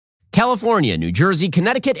California, New Jersey,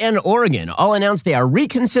 Connecticut, and Oregon all announced they are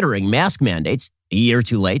reconsidering mask mandates a year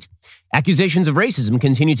too late. Accusations of racism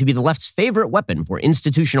continue to be the left's favorite weapon for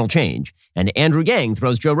institutional change, and Andrew Yang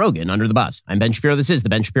throws Joe Rogan under the bus. I'm Ben Shapiro. This is The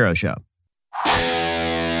Ben Shapiro Show.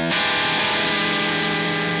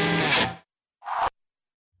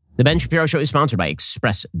 The Ben Shapiro Show is sponsored by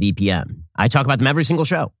ExpressVPN. I talk about them every single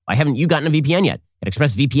show. Why haven't you gotten a VPN yet? At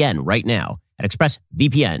ExpressVPN right now at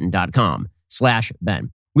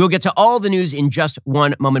expressvpn.com/Ben. We'll get to all the news in just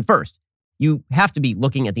one moment. First, you have to be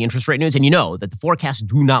looking at the interest rate news, and you know that the forecasts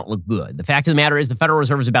do not look good. The fact of the matter is the Federal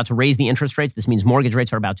Reserve is about to raise the interest rates. This means mortgage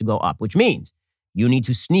rates are about to go up, which means you need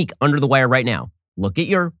to sneak under the wire right now. Look at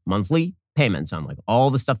your monthly payments on like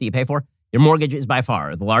all the stuff that you pay for. Your mortgage is by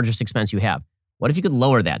far the largest expense you have. What if you could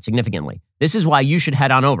lower that significantly? This is why you should head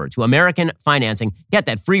on over to American Financing. Get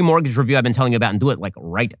that free mortgage review I've been telling you about and do it like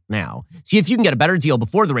right now. See if you can get a better deal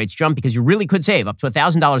before the rates jump, because you really could save up to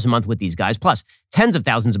 $1,000 a month with these guys, plus tens of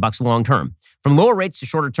thousands of bucks long term. From lower rates to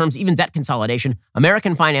shorter terms, even debt consolidation,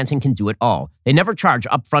 American Financing can do it all. They never charge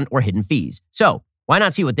upfront or hidden fees. So why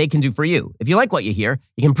not see what they can do for you? If you like what you hear,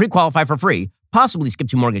 you can pre-qualify for free, possibly skip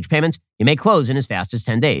 2 mortgage payments. You may close in as fast as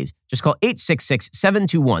 10 days. Just call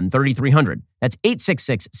 866-721-3300. That's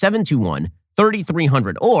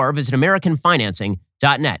 866-721-3300. Or visit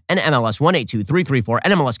AmericanFinancing.net. NMLS 182334,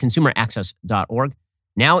 NMLSConsumerAccess.org.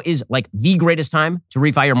 Now is like the greatest time to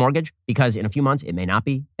refi your mortgage, because in a few months, it may not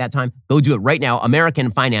be that time. Go do it right now,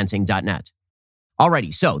 AmericanFinancing.net.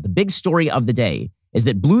 Alrighty, so the big story of the day is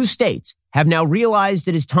that blue states have now realized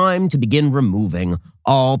it is time to begin removing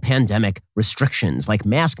all pandemic restrictions, like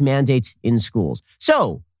mask mandates in schools.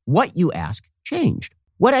 So what, you ask, changed?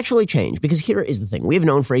 What actually changed? Because here is the thing. We have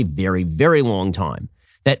known for a very, very long time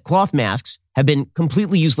that cloth masks have been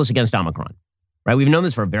completely useless against Omicron, right? We've known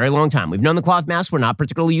this for a very long time. We've known the cloth masks were not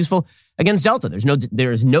particularly useful against Delta.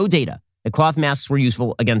 There is no data that cloth masks were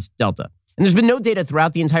useful against Delta. And there's been no data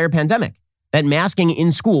throughout the entire pandemic that masking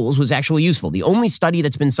in schools was actually useful. The only study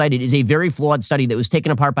that's been cited is a very flawed study that was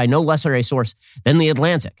taken apart by no lesser a source than The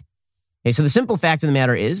Atlantic. Okay, so the simple fact of the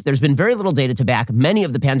matter is there's been very little data to back many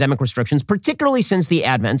of the pandemic restrictions, particularly since the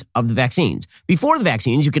advent of the vaccines. Before the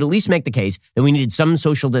vaccines, you could at least make the case that we needed some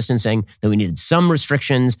social distancing, that we needed some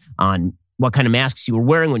restrictions on what kind of masks you were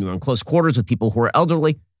wearing when you were in close quarters with people who were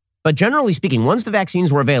elderly. But generally speaking, once the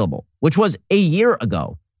vaccines were available, which was a year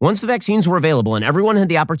ago, once the vaccines were available and everyone had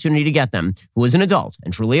the opportunity to get them who was an adult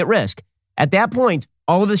and truly at risk, at that point,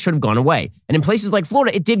 all of this should have gone away. And in places like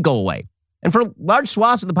Florida, it did go away. And for large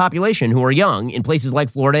swaths of the population who are young in places like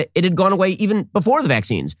Florida, it had gone away even before the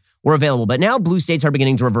vaccines were available. But now blue states are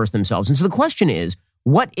beginning to reverse themselves. And so the question is,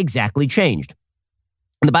 what exactly changed?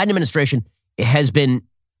 And the Biden administration has been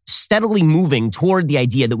steadily moving toward the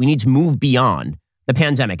idea that we need to move beyond the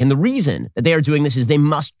pandemic. And the reason that they are doing this is they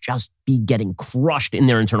must just be getting crushed in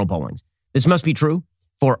their internal pollings. This must be true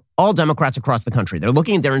for all Democrats across the country. They're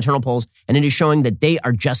looking at their internal polls, and it is showing that they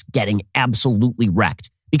are just getting absolutely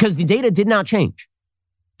wrecked because the data did not change.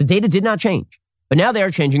 The data did not change. But now they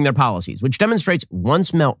are changing their policies, which demonstrates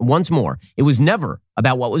once more, it was never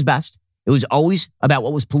about what was best. It was always about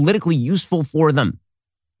what was politically useful for them.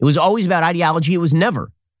 It was always about ideology. It was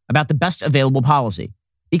never about the best available policy.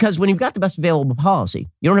 Because when you've got the best available policy,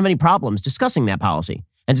 you don't have any problems discussing that policy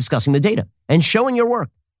and discussing the data and showing your work.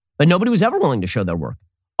 But nobody was ever willing to show their work.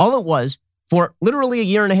 All it was for literally a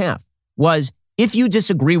year and a half was, if you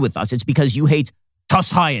disagree with us, it's because you hate the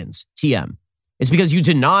science, TM. It's because you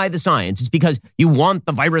deny the science. It's because you want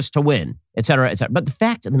the virus to win, et cetera, et cetera. But the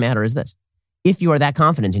fact of the matter is this. If you are that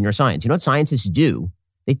confident in your science, you know what scientists do?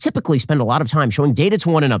 They typically spend a lot of time showing data to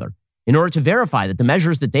one another in order to verify that the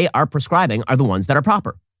measures that they are prescribing are the ones that are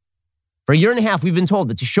proper. For a year and a half, we've been told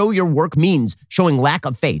that to show your work means showing lack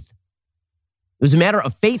of faith. It was a matter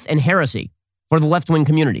of faith and heresy for the left-wing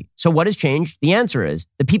community. So what has changed? The answer is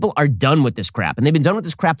that people are done with this crap, and they've been done with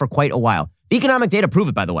this crap for quite a while. The economic data prove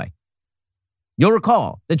it, by the way. You'll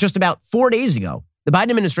recall that just about 4 days ago, the Biden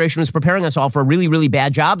administration was preparing us all for a really, really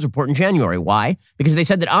bad jobs report in January. Why? Because they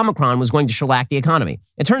said that Omicron was going to shellac the economy.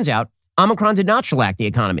 It turns out Omicron did not shellac the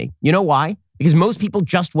economy. You know why? Because most people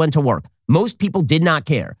just went to work. Most people did not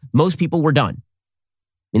care. Most people were done. I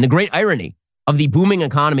mean, the great irony of the booming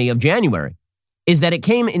economy of January is that it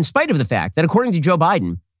came in spite of the fact that, according to Joe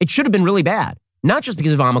Biden, it should have been really bad, not just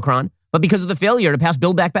because of Omicron, but because of the failure to pass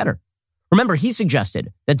Build Back Better. Remember, he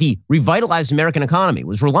suggested that the revitalized American economy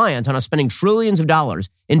was reliant on us spending trillions of dollars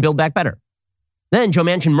in Build Back Better. Then Joe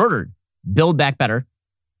Manchin murdered Build Back Better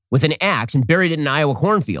with an axe and buried it in an Iowa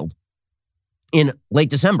cornfield in late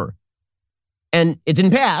December. And it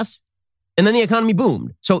didn't pass. And then the economy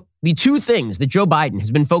boomed. So the two things that Joe Biden has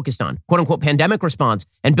been focused on, quote unquote, pandemic response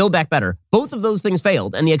and Build Back Better, both of those things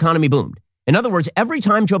failed and the economy boomed. In other words, every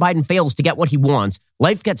time Joe Biden fails to get what he wants,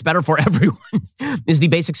 life gets better for everyone is the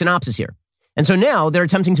basic synopsis here. And so now they're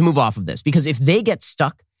attempting to move off of this because if they get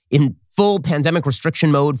stuck in full pandemic restriction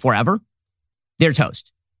mode forever, they're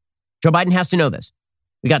toast. Joe Biden has to know this.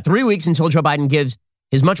 We got 3 weeks until Joe Biden gives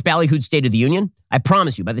his much ballyhooed State of the Union. I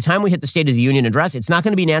promise you, by the time we hit the State of the Union address, it's not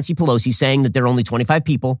going to be Nancy Pelosi saying that there are only 25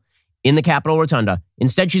 people in the Capitol Rotunda.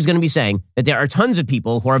 Instead, she's going to be saying that there are tons of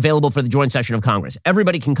people who are available for the joint session of Congress.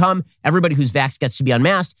 Everybody can come. Everybody who's vaxxed gets to be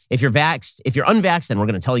unmasked. If you're unvaxxed, then we're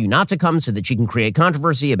going to tell you not to come so that she can create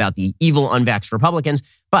controversy about the evil unvaxxed Republicans.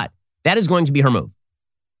 But that is going to be her move.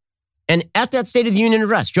 And at that State of the Union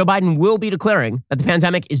address, Joe Biden will be declaring that the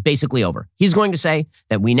pandemic is basically over. He's going to say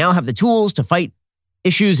that we now have the tools to fight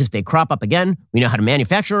issues if they crop up again. We know how to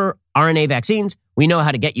manufacture RNA vaccines. We know how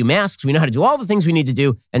to get you masks. We know how to do all the things we need to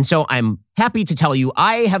do. And so I'm happy to tell you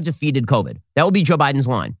I have defeated COVID. That will be Joe Biden's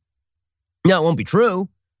line. No, it won't be true.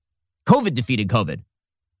 COVID defeated COVID.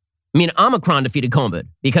 I mean, Omicron defeated COVID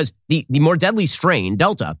because the more deadly strain,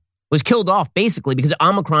 Delta, was killed off basically because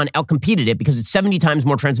Omicron outcompeted it because it's 70 times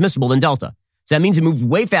more transmissible than Delta. So that means it moved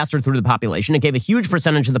way faster through the population. It gave a huge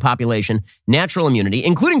percentage of the population natural immunity,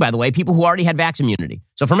 including, by the way, people who already had vax immunity.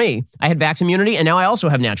 So for me, I had vax immunity, and now I also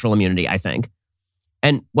have natural immunity, I think.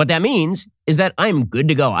 And what that means is that I'm good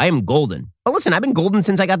to go. I am golden. But listen, I've been golden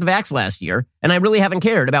since I got the vax last year, and I really haven't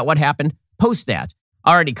cared about what happened post that.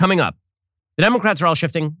 Alrighty, coming up. The Democrats are all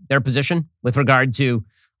shifting their position with regard to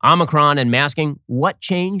Omicron and masking. What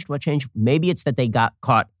changed? Maybe it's that they got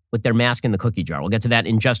caught with their mask in the cookie jar. We'll get to that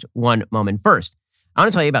in just one moment. First, I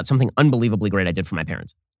want to tell you about something unbelievably great I did for my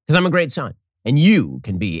parents. Because I'm a great son. And you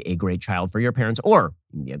can be a great child for your parents, or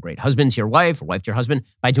you can be a great husband to your wife or wife to your husband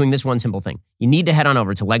by doing this one simple thing. You need to head on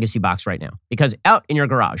over to Legacy Box right now. Because out in your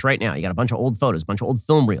garage right now, you got a bunch of old photos, a bunch of old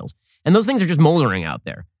film reels. And those things are just moldering out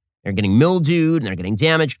there. They're getting mildewed and they're getting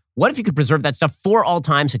damaged. What if you could preserve that stuff for all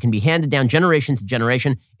time so it can be handed down generation to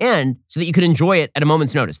generation and so that you could enjoy it at a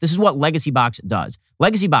moment's notice? This is what Legacy Box does.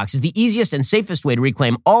 Legacy Box is the easiest and safest way to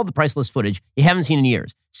reclaim all the priceless footage you haven't seen in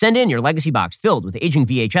years. Send in your Legacy Box filled with aging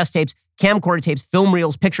VHS tapes, camcorder tapes, film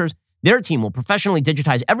reels, pictures. Their team will professionally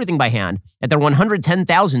digitize everything by hand at their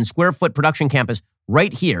 110,000 square foot production campus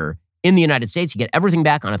right here in the United States. You get everything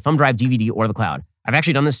back on a thumb drive, DVD, or the cloud. I've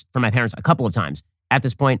actually done this for my parents a couple of times. At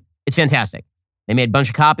this point, it's fantastic. They made a bunch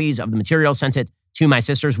of copies of the material, sent it to my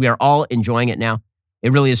sisters. We are all enjoying it now.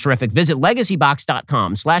 It really is terrific. Visit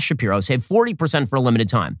legacybox.com/Shapiro. Save 40% for a limited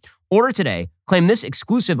time. Order today. Claim this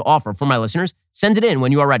exclusive offer for my listeners. Send it in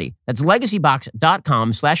when you are ready. That's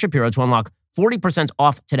legacybox.com/Shapiro to unlock 40%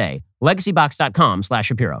 off today.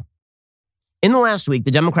 Legacybox.com/Shapiro. In the last week,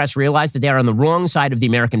 the Democrats realized that they are on the wrong side of the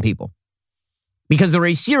American people because there are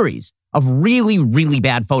a series of really, really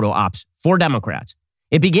bad photo ops for Democrats.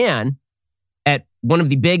 It began at one of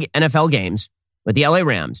the big NFL games with the LA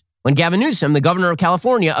Rams when Gavin Newsom, the governor of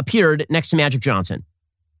California, appeared next to Magic Johnson.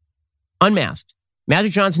 Unmasked.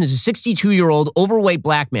 Magic Johnson is a 62-year-old overweight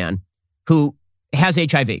black man who has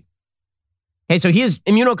HIV. Okay, so he is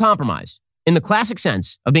immunocompromised in the classic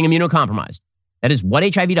sense of being immunocompromised. That is what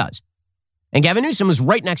HIV does. And Gavin Newsom was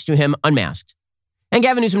right next to him, unmasked. And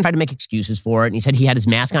Gavin Newsom tried to make excuses for it, and he said he had his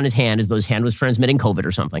mask on his hand as though his hand was transmitting COVID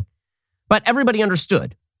or something. But everybody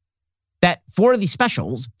understood that for the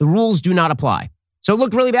specials, the rules do not apply. So it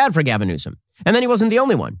looked really bad for Gavin Newsom. And then he wasn't the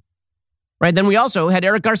only one. Right? Then we also had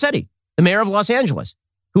Eric Garcetti, the mayor of Los Angeles,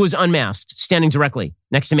 who was unmasked, standing directly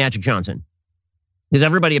next to Magic Johnson. Because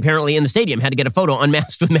everybody apparently in the stadium had to get a photo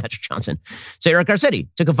unmasked with Magic Johnson. So Eric Garcetti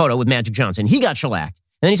took a photo with Magic Johnson. He got shellacked.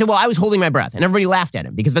 And then he said, well, I was holding my breath. And everybody laughed at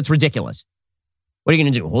him because that's ridiculous. What are you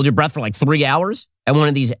going to do? Hold your breath for like 3 hours at one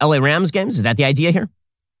of these LA Rams games? Is that the idea here?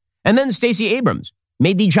 And then Stacey Abrams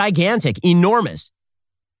made the gigantic, enormous,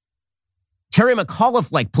 Terry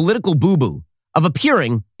McAuliffe-like political boo-boo of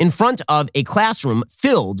appearing in front of a classroom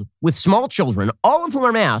filled with small children, all of whom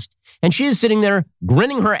are masked, and she is sitting there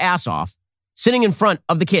grinning her ass off, sitting in front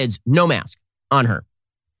of the kids, no mask on her.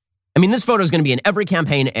 I mean, this photo is going to be in every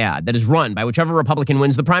campaign ad that is run by whichever Republican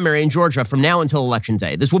wins the primary in Georgia from now until Election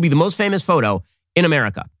Day. This will be the most famous photo in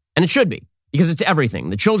America. And it should be, because it's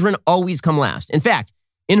everything. The children always come last. In fact,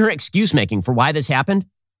 in her excuse-making for why this happened,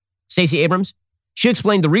 Stacey Abrams, she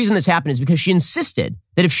explained the reason this happened is because she insisted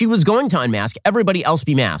that if she was going to unmask, everybody else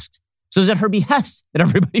be masked. So it was at her behest that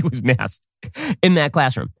everybody was masked in that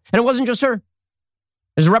classroom. And it wasn't just her.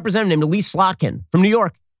 There's a representative named Elise Slotkin from New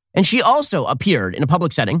York. And she also appeared in a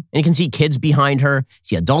public setting. And you can see kids behind her,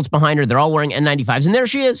 see adults behind her. They're all wearing N95s. And there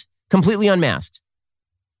she is, completely unmasked.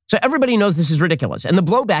 So everybody knows this is ridiculous. And the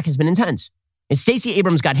blowback has been intense. And Stacey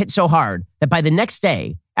Abrams got hit so hard that by the next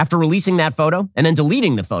day, after releasing that photo, and then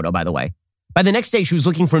deleting the photo, by the way, by the next day, she was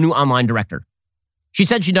looking for a new online director. She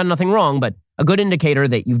said she'd done nothing wrong, but a good indicator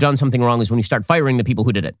that you've done something wrong is when you start firing the people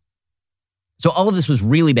who did it. So all of this was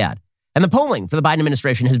really bad. And the polling for the Biden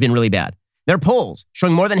administration has been really bad. There are polls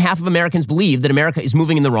showing more than half of Americans believe that America is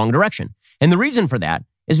moving in the wrong direction. And the reason for that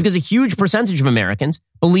is because a huge percentage of Americans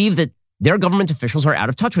believe that their government officials are out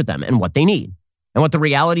of touch with them and what they need and what the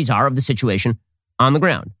realities are of the situation on the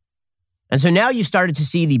ground. And so now you've started to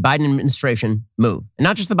see the Biden administration move. And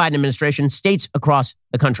not just the Biden administration, states across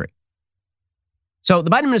the country. So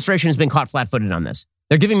the Biden administration has been caught flat-footed on this.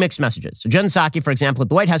 They're giving mixed messages. So Jen Psaki, for example, at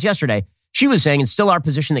the White House yesterday, she was saying it's still our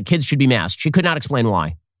position that kids should be masked. She could not explain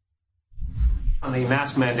why. On the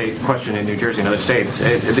mask mandate question in New Jersey and other states,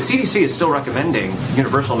 the CDC is still recommending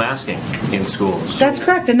universal masking in schools. That's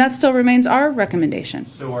correct, and that still remains our recommendation.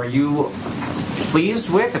 So are you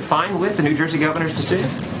pleased with and fine with the New Jersey governor's decision?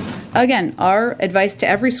 Again, our advice to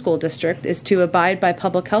every school district is to abide by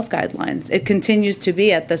public health guidelines. It continues to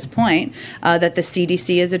be at this point that the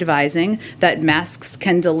CDC is advising that masks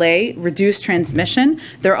can delay, reduce transmission.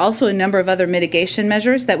 There are also a number of other mitigation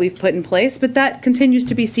measures that we've put in place, but that continues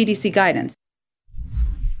to be CDC guidance.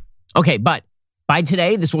 Okay, but by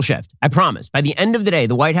today, this will shift. I promise. By the end of the day,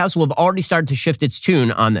 the White House will have already started to shift its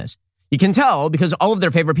tune on this. You can tell because all of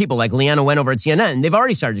their favorite people, like Leana Wen over at CNN, they've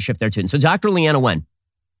already started to shift their tune. So Dr. Leana Wen,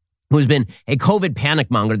 who has been a COVID panic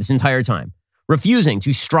monger this entire time, refusing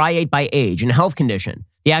to striate by age and health condition,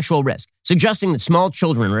 the actual risk, suggesting that small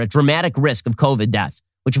children are at dramatic risk of COVID death,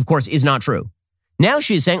 which of course is not true. Now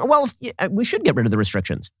she's saying, well, we should get rid of the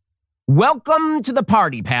restrictions. Welcome to the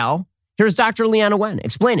party, pal. Here's Dr. Leana Wen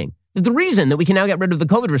explaining that the reason that we can now get rid of the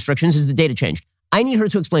COVID restrictions is the data changed. I need her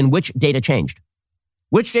to explain which data changed.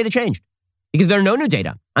 Which data changed? Because there are no new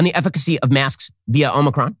data on the efficacy of masks via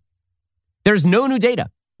Omicron. There's no new data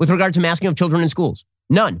with regard to masking of children in schools.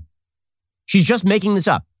 None. She's just making this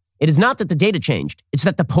up. It is not that the data changed. It's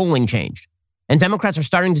that the polling changed. And Democrats are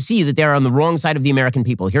starting to see that they are on the wrong side of the American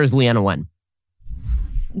people. Here's Leana Wen.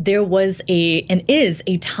 There was and is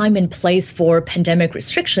a time and place for pandemic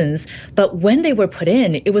restrictions, but when they were put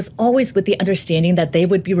in, it was always with the understanding that they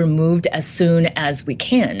would be removed as soon as we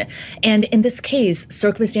can. And in this case,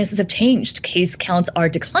 circumstances have changed. Case counts are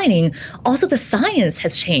declining. Also, the science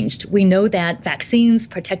has changed. We know that vaccines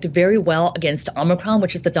protect very well against Omicron,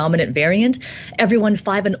 which is the dominant variant. Everyone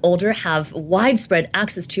 5 and older have widespread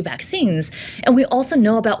access to vaccines. And we also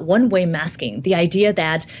know about one-way masking, the idea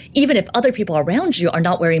that even if other people around you are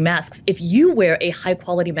not wearing masks, if you wear a high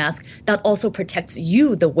quality mask, that also protects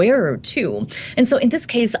you, the wearer, too. And so in this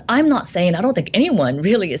case, I'm not saying, I don't think anyone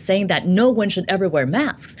really is saying that no one should ever wear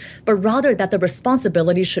masks, but rather that the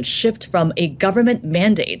responsibility should shift from a government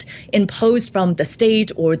mandate imposed from the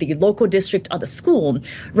state or the local district or the school.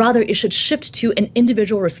 Rather, it should shift to an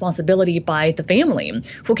individual responsibility by the family,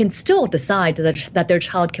 who can still decide that their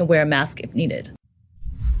child can wear a mask if needed.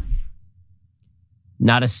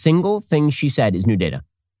 Not a single thing she said is new data.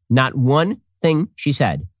 Not one thing she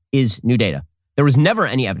said is new data. There was never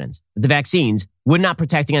any evidence that the vaccines would not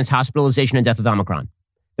protect against hospitalization and death with Omicron.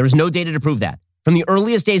 There was no data to prove that. From the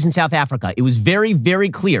earliest days in South Africa, it was very, very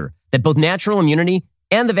clear that both natural immunity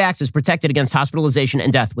and the vaccines protected against hospitalization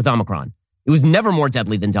and death with Omicron. It was never more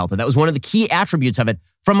deadly than Delta. That was one of the key attributes of it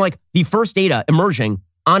from like the first data emerging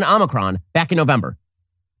on Omicron back in November.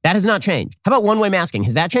 That has not changed. How about one-way masking?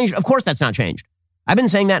 Has that changed? Of course that's not changed. I've been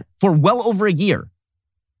saying that for well over a year.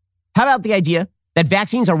 How about the idea that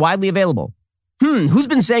vaccines are widely available? Who's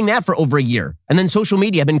been saying that for over a year? And then social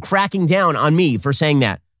media have been cracking down on me for saying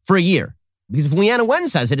that for a year. Because if Leana Wen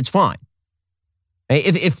says it, it's fine.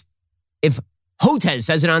 If Hotez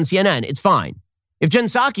says it on CNN, it's fine. If Jen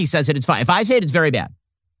Psaki says it, it's fine. If I say it, it's very bad.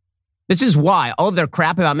 This is why all of their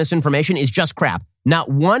crap about misinformation is just crap. Not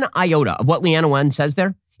one iota of what Leana Wen says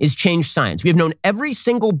there is changed science. We have known every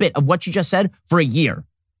single bit of what you just said for a year.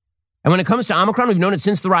 And when it comes to Omicron, we've known it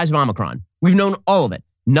since the rise of Omicron. We've known all of it.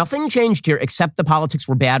 Nothing changed here except the politics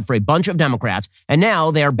were bad for a bunch of Democrats, and now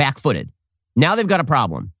they are back-footed. Now they've got a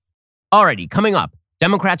problem. Alrighty, coming up,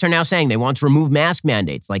 Democrats are now saying they want to remove mask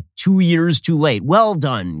mandates like 2 years too late. Well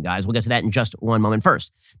done, guys. We'll get to that in just one moment.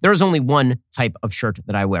 First, there is only one type of shirt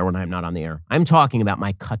that I wear when I'm not on the air. I'm talking about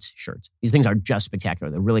my Cuts shirts. These things are just spectacular.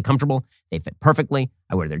 They're really comfortable. They fit perfectly.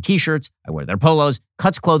 I wear their t-shirts. I wear their polos.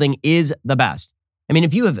 Cuts clothing is the best. I mean,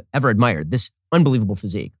 if you have ever admired this unbelievable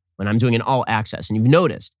physique when I'm doing an all access and you've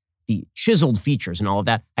noticed the chiseled features and all of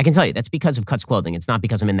that, I can tell you that's because of Cuts clothing. It's not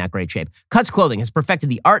because I'm in that great shape. Cuts clothing has perfected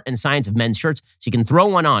the art and science of men's shirts so you can throw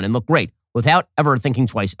one on and look great without ever thinking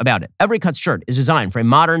twice about it. Every Cuts shirt is designed for a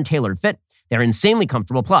modern tailored fit. They're insanely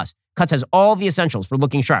comfortable. Plus, Cuts has all the essentials for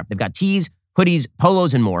looking sharp. They've got tees, hoodies,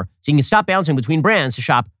 polos, and more, so you can stop bouncing between brands to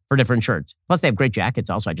shop for different shirts. Plus, they have great jackets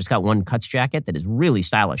also. I just got one Cuts jacket that is really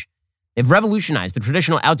stylish. They've revolutionized the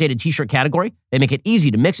traditional outdated t-shirt category. They make it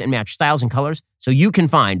easy to mix and match styles and colors so you can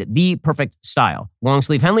find the perfect style. Long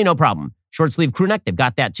sleeve Henley, no problem. Short sleeve crew neck, they've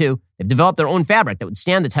got that too. They've developed their own fabric that would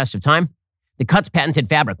stand the test of time. The Cuts patented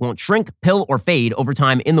fabric won't shrink, pill, or fade over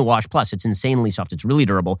time in the wash. Plus, it's insanely soft. It's really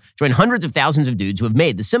durable. Join hundreds of thousands of dudes who have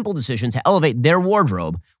made the simple decision to elevate their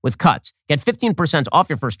wardrobe with Cuts. Get 15% off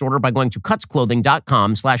your first order by going to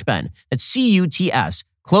cutsclothing.com/Ben. That's CUTS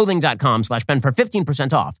clothing.com/Ben for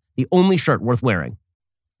 15% off. The only shirt worth wearing.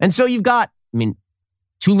 And so you've got,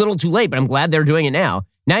 too little too late, but I'm glad they're doing it now.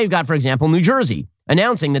 Now you've got, for example, New Jersey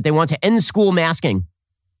announcing that they want to end school masking.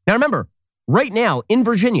 Now remember, right now in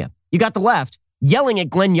Virginia, you got the left yelling at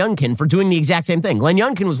Glenn Youngkin for doing the exact same thing. Glenn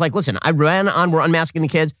Youngkin was like, listen, I ran on, we're unmasking the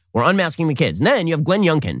kids. And then you have Glenn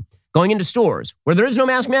Youngkin going into stores where there is no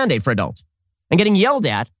mask mandate for adults and getting yelled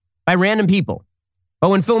at by random people. But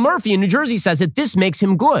when Phil Murphy in New Jersey says that this makes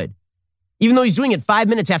him good, even though he's doing it 5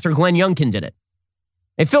 minutes after Glenn Youngkin did it.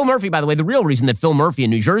 And Phil Murphy, by the way, the real reason that Phil Murphy in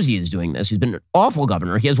New Jersey is doing this, he's been an awful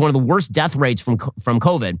governor. He has one of the worst death rates from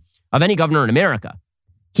COVID of any governor in America.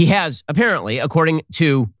 He has, apparently, according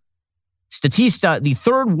to Statista, the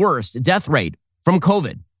third worst death rate from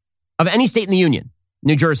COVID of any state in the union,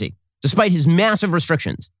 New Jersey, despite his massive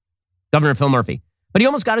restrictions, Governor Phil Murphy. But he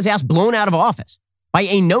almost got his ass blown out of office by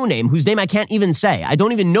a no-name whose name I can't even say. I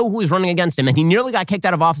don't even know who is running against him. And he nearly got kicked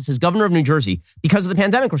out of office as governor of New Jersey because of the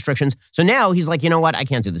pandemic restrictions. So now he's like, you know what? I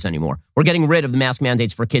can't do this anymore. We're getting rid of the mask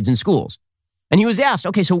mandates for kids in schools. And he was asked,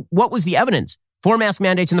 okay, so what was the evidence for mask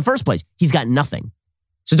mandates in the first place? He's got nothing.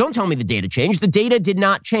 So don't tell me the data changed. The data did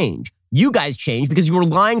not change. You guys changed because you were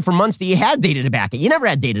lying for months that you had data to back it. You never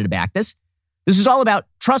had data to back this. This is all about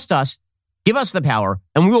trust us, give us the power,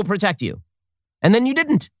 and we will protect you. And then you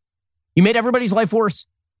didn't. You made everybody's life worse.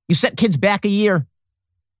 You set kids back a year.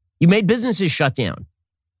 You made businesses shut down.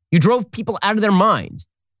 You drove people out of their minds.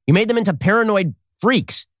 You made them into paranoid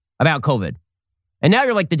freaks about COVID. And now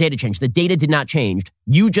you're like, the data changed. The data did not change.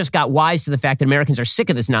 You just got wise to the fact that Americans are sick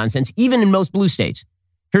of this nonsense, even in most blue states.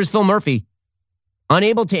 Here's Phil Murphy,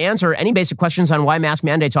 unable to answer any basic questions on why mask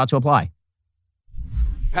mandates ought to apply.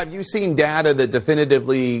 Have you seen data that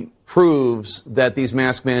definitively proves that these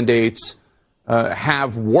mask mandates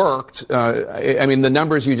have worked? The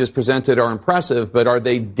numbers you just presented are impressive, but are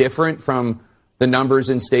they different from the numbers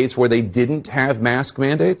in states where they didn't have mask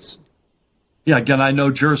mandates? Yeah, again, I know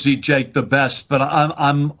Jersey, Jake, the best, but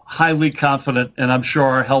I'm highly confident, and I'm sure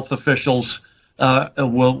our health officials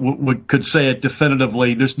could say it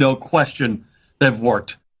definitively. There's no question they've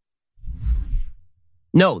worked.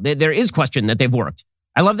 No, there is question that they've worked.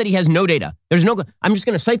 I love that he has no data. I'm just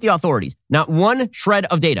going to cite the authorities. Not one shred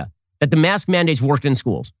of data that the mask mandates worked in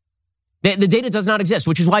schools. The data does not exist,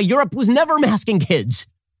 which is why Europe was never masking kids.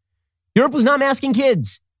 Europe was not masking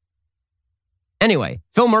kids. Anyway,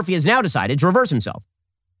 Phil Murphy has now decided to reverse himself.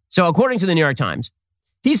 So according to the New York Times,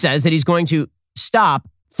 he says that he's going to stop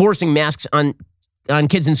forcing masks on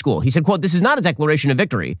kids in school. He said, quote, "This is not a declaration of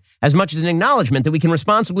victory as much as an acknowledgement that we can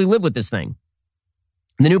responsibly live with this thing.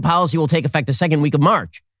 The new policy will take effect the second week of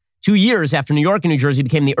March, 2 years after New York and New Jersey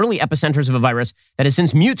became the early epicenters of a virus that has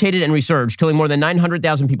since mutated and resurged, killing more than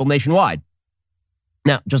 900,000 people nationwide."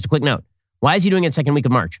 Now, just a quick note. Why is he doing it second week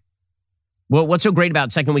of March? Well, what's so great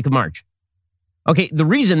about second week of March? Okay, the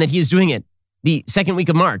reason that he is doing it the second week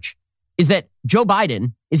of March is that Joe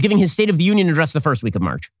Biden is giving his State of the Union address the first week of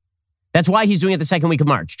March. That's why he's doing it the second week of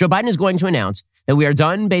March. Joe Biden is going to announce that we are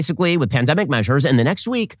done basically with pandemic measures, and the next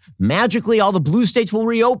week, magically, all the blue states will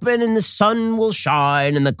reopen and the sun will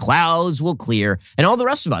shine and the clouds will clear. And all the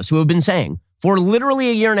rest of us who have been saying for literally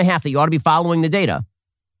a year and a half that you ought to be following the data,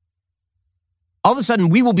 all of a sudden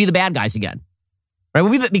we will be the bad guys again.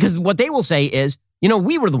 Right? Because what they will say is,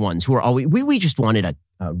 we were the ones who were always, we just wanted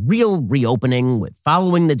a real reopening with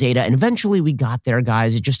following the data. And eventually we got there,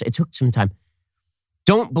 guys. It took some time.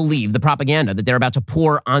 Don't believe the propaganda that they're about to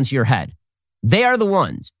pour onto your head. They are the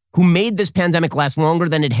ones who made this pandemic last longer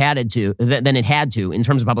than it had to in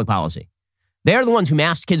terms of public policy. They are the ones who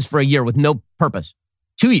masked kids for a year with no purpose.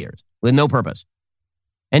 2 years with no purpose.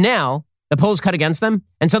 And now the polls cut against them,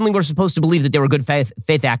 and suddenly we're supposed to believe that they were good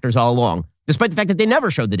faith actors all along, despite the fact that they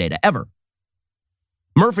never showed the data, ever.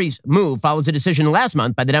 Murphy's move follows a decision last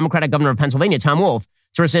month by the Democratic governor of Pennsylvania, Tom Wolf,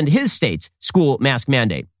 to rescind his state's school mask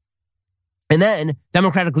mandate. And then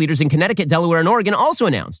Democratic leaders in Connecticut, Delaware, and Oregon also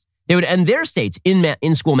announced they would end their states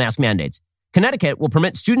in school mask mandates. Connecticut will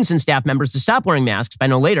permit students and staff members to stop wearing masks by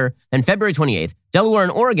no later than February 28th. Delaware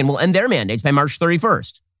and Oregon will end their mandates by March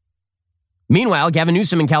 31st. Meanwhile, Gavin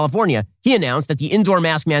Newsom in California, he announced that the indoor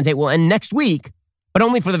mask mandate will end next week, but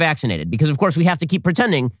only for the vaccinated. Because, of course, we have to keep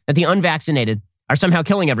pretending that the unvaccinated are somehow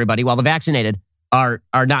killing everybody while the vaccinated are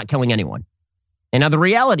not killing anyone. And now the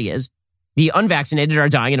reality is the unvaccinated are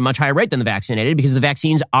dying at a much higher rate than the vaccinated because the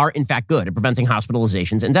vaccines are, in fact, good at preventing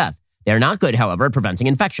hospitalizations and death. They are not good, however, at preventing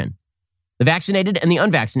infection. The vaccinated and the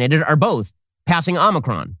unvaccinated are both passing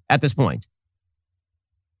Omicron at this point.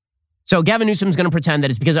 So Gavin Newsom's going to pretend that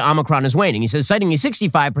it's because Omicron is waning. He says, citing a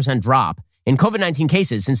 65% drop in COVID-19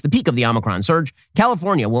 cases since the peak of the Omicron surge,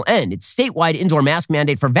 California will end its statewide indoor mask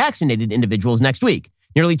mandate for vaccinated individuals next week,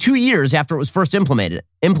 nearly 2 years after it was first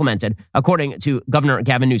implemented, according to Governor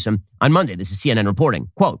Gavin Newsom on Monday. This is CNN reporting.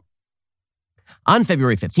 Quote, on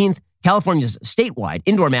February 15th, California's statewide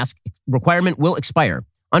indoor mask requirement will expire.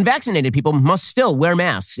 Unvaccinated people must still wear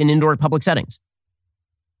masks in indoor public settings.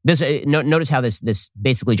 This notice how this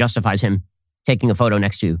basically justifies him taking a photo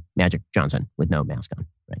next to Magic Johnson with no mask on,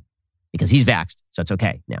 right? Because he's vaxxed, so it's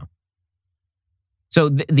okay now. So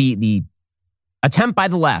the attempt by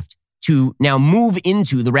the left to now move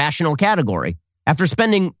into the rational category after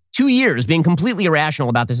spending 2 years being completely irrational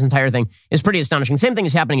about this entire thing is pretty astonishing. Same thing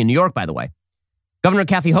is happening in New York, by the way. Governor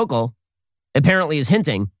Kathy Hochul apparently is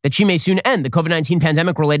hinting that she may soon end the COVID-19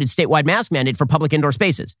 pandemic-related statewide mask mandate for public indoor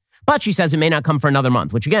spaces. But she says it may not come for another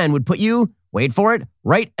month, which again would put you, wait for it,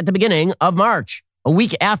 right at the beginning of March, a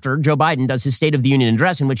week after Joe Biden does his State of the Union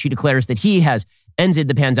address in which he declares that he has ended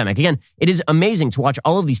the pandemic. Again, it is amazing to watch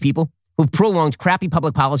all of these people who've prolonged crappy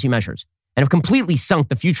public policy measures and have completely sunk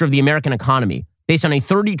the future of the American economy based on a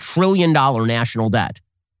 $30 trillion national debt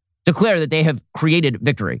declare that they have created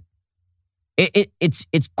victory. It's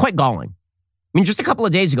quite galling. I mean, just a couple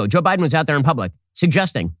of days ago, Joe Biden was out there in public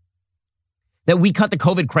suggesting that we cut the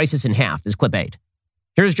COVID crisis in half. This is clip 8.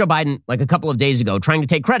 Here's Joe Biden, like a couple of days ago, trying to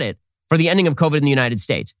take credit for the ending of COVID in the United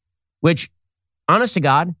States, which, honest to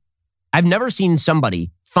God, I've never seen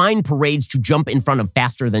somebody find parades to jump in front of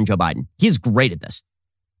faster than Joe Biden. He is great at this.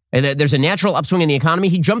 There's a natural upswing in the economy.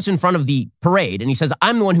 He jumps in front of the parade and he says,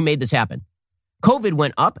 I'm the one who made this happen. COVID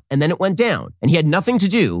went up and then it went down, and he had nothing to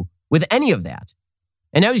do with any of that.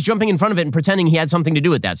 And now he's jumping in front of it and pretending he had something to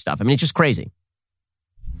do with that stuff. I mean, it's just crazy.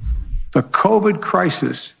 The COVID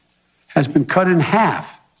crisis has been cut in half,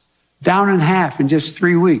 down in half in just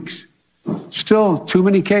 3 weeks. Still too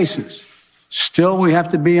many cases. Still, we have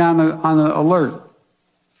to be on the alert.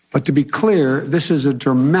 But to be clear, this is a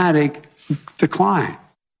dramatic decline.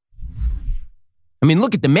 I mean,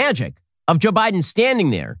 look at the magic of Joe Biden standing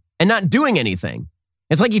there and not doing anything.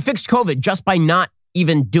 It's like he fixed COVID just by not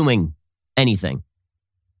even doing anything.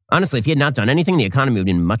 Honestly, if he had not done anything, the economy would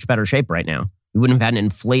be in much better shape right now. We wouldn't have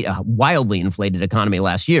had a wildly inflated economy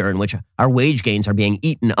last year in which our wage gains are being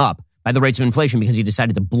eaten up by the rates of inflation because he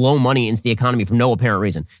decided to blow money into the economy for no apparent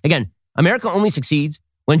reason. Again, America only succeeds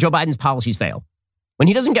when Joe Biden's policies fail. When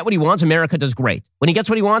he doesn't get what he wants, America does great. When he gets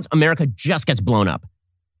what he wants, America just gets blown up.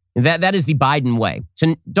 That is the Biden way.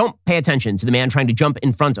 So don't pay attention to the man trying to jump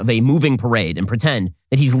in front of a moving parade and pretend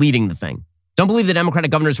that he's leading the thing. Don't believe the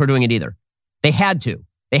Democratic governors who are doing it either. They had to.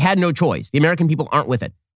 They had no choice. The American people aren't with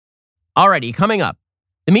it. Alrighty, coming up.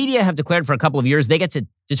 The media have declared for a couple of years they get to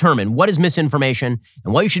determine what is misinformation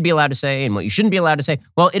and what you should be allowed to say and what you shouldn't be allowed to say.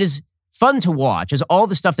 Well, it is fun to watch as all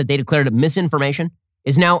the stuff that they declared misinformation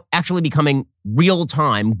is now actually becoming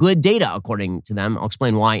real-time good data, according to them. I'll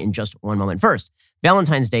explain why in just one moment. First,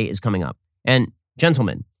 Valentine's Day is coming up. And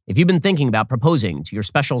gentlemen, if you've been thinking about proposing to your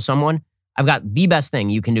special someone, I've got the best thing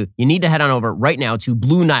you can do. You need to head on over right now to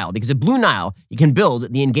Blue Nile, because at Blue Nile, you can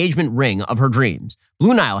build the engagement ring of her dreams.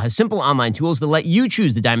 Blue Nile has simple online tools that let you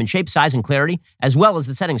choose the diamond shape, size, and clarity, as well as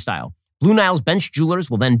the setting style. Blue Nile's bench jewelers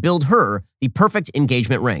will then build her the perfect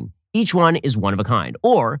engagement ring. Each one is one of a kind.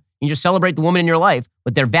 Or you can just celebrate the woman in your life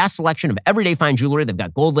with their vast selection of everyday fine jewelry. They've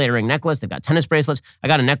got gold layering necklace. They've got tennis bracelets. I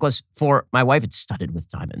got a necklace for my wife. It's studded with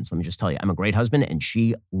diamonds. Let me just tell you, I'm a great husband, and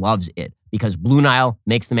she loves it because Blue Nile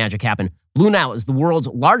makes the magic happen. Blue Nile is the world's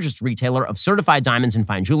largest retailer of certified diamonds and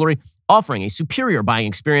fine jewelry, offering a superior buying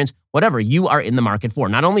experience, whatever you are in the market for.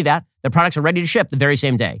 Not only that, their products are ready to ship the very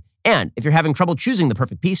same day. And if you're having trouble choosing the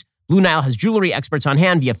perfect piece, Blue Nile has jewelry experts on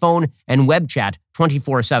hand via phone and web chat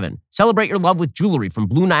 24/7. Celebrate your love with jewelry from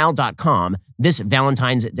BlueNile.com this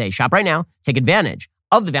Valentine's Day. Shop right now. Take advantage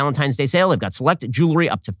of the Valentine's Day sale. They've got select jewelry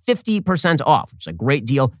up to 50% off, which is a great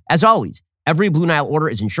deal. As always, every Blue Nile order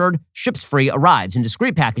is insured, ships free, arrives in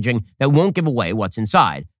discreet packaging that won't give away what's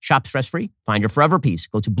inside. Shop stress-free. Find your forever piece.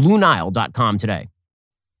 Go to BlueNile.com today.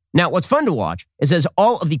 Now, what's fun to watch is as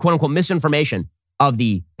all of the quote-unquote misinformation of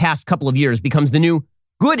the past couple of years becomes the new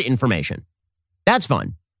good information. That's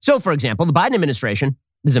fun. So, for example, the Biden administration,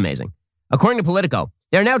 this is amazing. According to Politico,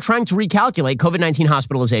 they're now trying to recalculate COVID-19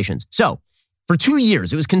 hospitalizations. So, for 2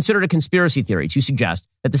 years, it was considered a conspiracy theory to suggest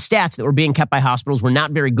that the stats that were being kept by hospitals were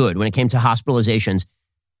not very good when it came to hospitalizations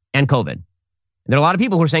and COVID. There are a lot of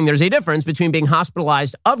people who are saying there's a difference between being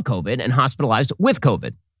hospitalized of COVID and hospitalized with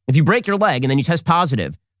COVID. If you break your leg and then you test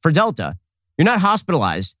positive for Delta, you're not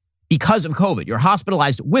hospitalized because of COVID. You're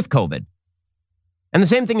hospitalized with COVID. And the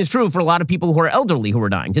same thing is true for a lot of people who are elderly who are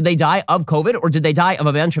dying. Did they die of COVID or did they die of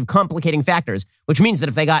a bunch of complicating factors, which means that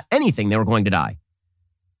if they got anything, they were going to die?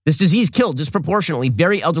 This disease killed disproportionately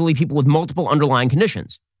very elderly people with multiple underlying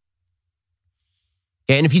conditions.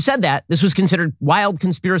 Okay, and if you said that, this was considered wild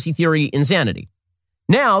conspiracy theory insanity.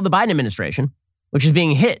 Now, the Biden administration, which is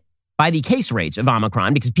being hit by the case rates of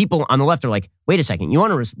Omicron, because people on the left are like, wait a second, you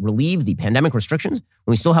want to relieve the pandemic restrictions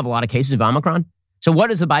when we still have a lot of cases of Omicron? So what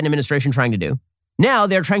is the Biden administration trying to do? Now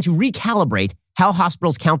they're trying to recalibrate how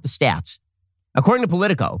hospitals count the stats. According to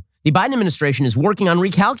Politico, the Biden administration is working on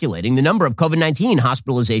recalculating the number of COVID-19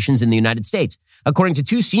 hospitalizations in the United States, according to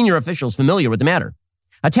 2 senior officials familiar with the matter.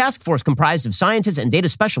 A task force comprised of scientists and data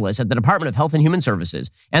specialists at the Department of Health and Human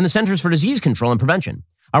Services and the Centers for Disease Control and Prevention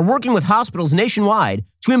are working with hospitals nationwide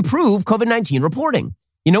to improve COVID-19 reporting.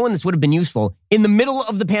 You know when this would have been useful? In the middle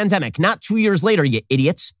of the pandemic, not 2 years later, you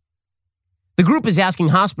idiots. The group is asking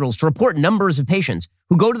hospitals to report numbers of patients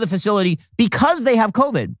who go to the facility because they have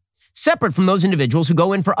COVID, separate from those individuals who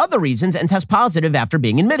go in for other reasons and test positive after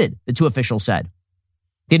being admitted, the 2 officials said.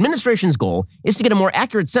 The administration's goal is to get a more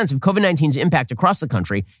accurate sense of COVID-19's impact across the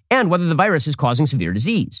country and whether the virus is causing severe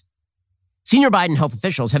disease. Senior Biden health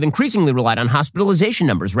officials have increasingly relied on hospitalization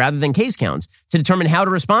numbers rather than case counts to determine how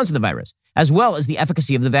to respond to the virus, as well as the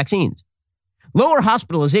efficacy of the vaccines. Lower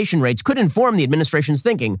hospitalization rates could inform the administration's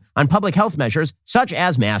thinking on public health measures such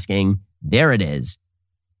as masking. There it is.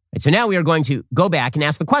 Right, so now we are going to go back and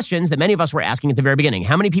ask the questions that many of us were asking at the very beginning.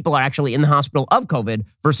 How many people are actually in the hospital of COVID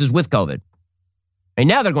versus with COVID? And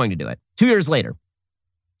now they're going to do it 2 years later.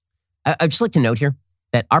 I'd just like to note here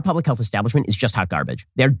that our public health establishment is just hot garbage.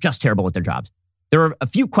 They're just terrible at their jobs. There are a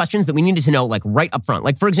few questions that we needed to know, like right up front.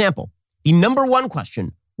 Like, for example, the number one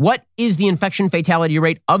question, what is the infection fatality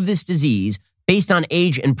rate of this disease based on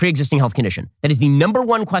age and pre-existing health condition? That is the number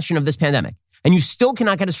one question of this pandemic. And you still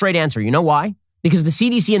cannot get a straight answer. You know why? Because the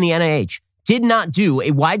CDC and the NIH did not do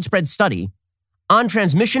a widespread study on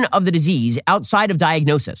transmission of the disease outside of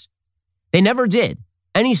diagnosis. They never did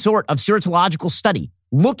any sort of serological study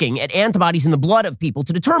looking at antibodies in the blood of people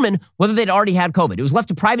to determine whether they'd already had COVID. It was left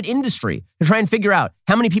to private industry to try and figure out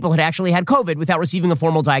how many people had actually had COVID without receiving a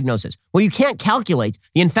formal diagnosis. Well, you can't calculate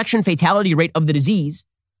the infection fatality rate of the disease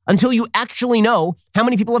until you actually know how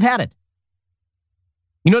many people have had it.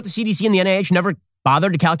 You know what the CDC and the NIH never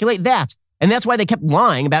bothered to calculate? That. And that's why they kept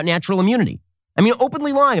lying about natural immunity. I mean,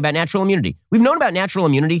 openly lying about natural immunity. We've known about natural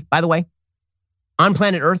immunity, by the way, on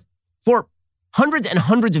planet Earth for hundreds and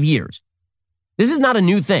hundreds of years. This is not a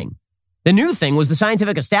new thing. The new thing was the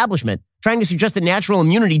scientific establishment trying to suggest that natural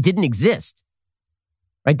immunity didn't exist.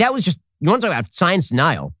 Right? That was just, you want to talk about science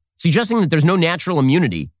denial, suggesting that there's no natural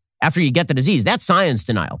immunity after you get the disease. That's science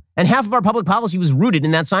denial. And half of our public policy was rooted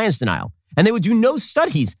in that science denial. And they would do no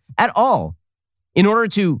studies at all in order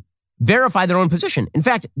to verify their own position. In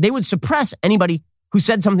fact, they would suppress anybody who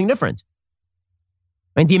said something different.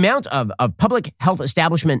 Right? The amount of public health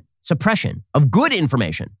establishment suppression of good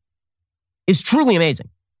information is truly amazing,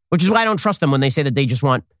 which is why I don't trust them when they say that they just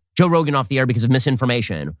want Joe Rogan off the air because of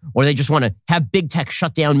misinformation, or they just want to have big tech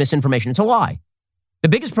shut down misinformation. It's a lie. The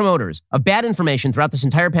biggest promoters of bad information throughout this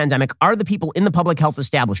entire pandemic are the people in the public health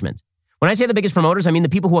establishment. When I say the biggest promoters, I mean the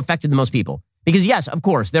people who affected the most people. Because yes, of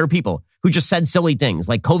course, there are people who just said silly things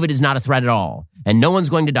like COVID is not a threat at all, and no one's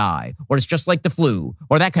going to die, or it's just like the flu,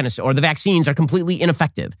 or that kind of stuff, or the vaccines are completely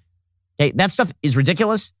ineffective. Okay, that stuff is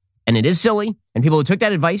ridiculous, and it is silly, and people who took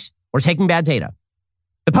that advice were taking bad data.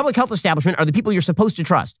 The public health establishment are the people you're supposed to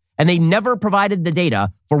trust, and they never provided the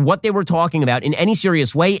data for what they were talking about in any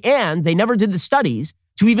serious way, and they never did the studies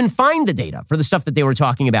to even find the data for the stuff that they were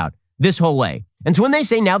talking about this whole way. And so when they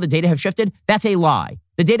say now the data have shifted, that's a lie.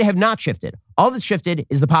 The data have not shifted. All that's shifted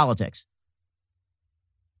is the politics.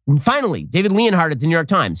 And finally, David Leonhardt at the New York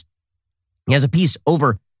Times. He has a piece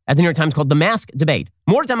over at the New York Times called The Mask Debate.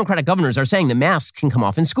 More Democratic governors are saying that masks can come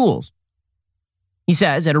off in schools. He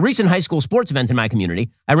says, at a recent high school sports event in my community,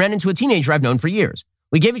 I ran into a teenager I've known for years.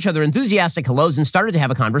 We gave each other enthusiastic hellos and started to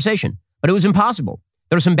have a conversation, but it was impossible.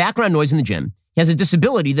 There was some background noise in the gym. He has a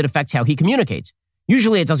disability that affects how he communicates.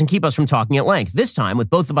 Usually it doesn't keep us from talking at length. This time, with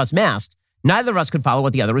both of us masked, neither of us could follow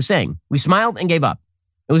what the other was saying. We smiled and gave up.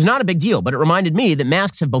 It was not a big deal, but it reminded me that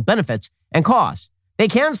masks have both benefits and costs. They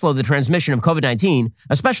can slow the transmission of COVID-19,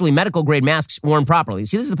 especially medical-grade masks worn properly.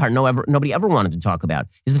 See, this is the part nobody ever wanted to talk about,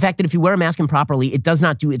 is the fact that if you wear a mask improperly, it does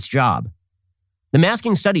not do its job. The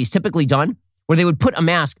masking study is typically done where they would put a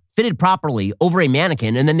mask fitted properly over a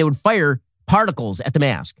mannequin, and then they would fire particles at the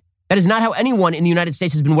mask. That is not how anyone in the United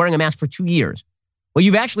States has been wearing a mask for 2 years. What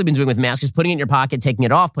you've actually been doing with masks is putting it in your pocket, taking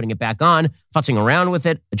it off, putting it back on, futzing around with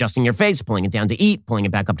it, adjusting your face, pulling it down to eat, pulling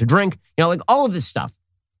it back up to drink. Like all of this stuff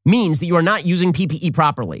means that you are not using PPE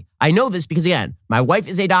properly. I know this because, again, my wife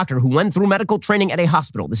is a doctor who went through medical training at a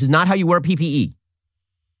hospital. This is not how you wear PPE.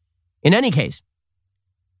 In any case,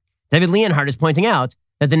 David Leonhardt is pointing out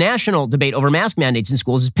that the national debate over mask mandates in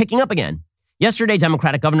schools is picking up again. Yesterday,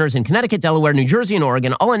 Democratic governors in Connecticut, Delaware, New Jersey, and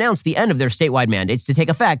Oregon all announced the end of their statewide mandates to take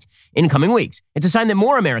effect in coming weeks. It's a sign that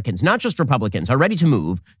more Americans, not just Republicans, are ready to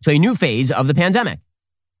move to a new phase of the pandemic.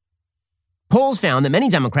 Polls found that many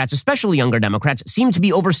Democrats, especially younger Democrats, seem to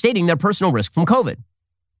be overstating their personal risk from COVID.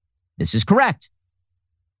 This is correct.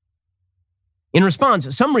 In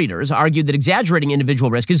response, some readers argued that exaggerating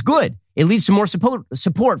individual risk is good. It leads to more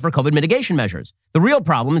support for COVID mitigation measures. The real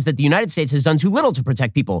problem is that the United States has done too little to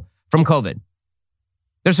protect people from COVID.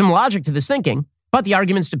 There's some logic to this thinking, but the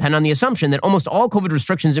arguments depend on the assumption that almost all COVID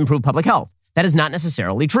restrictions improve public health. That is not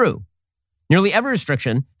necessarily true. Nearly every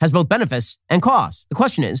restriction has both benefits and costs. The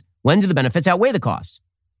question is, when do the benefits outweigh the costs?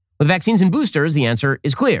 With vaccines and boosters, the answer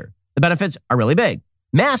is clear. The benefits are really big.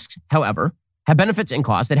 Masks, however, have benefits and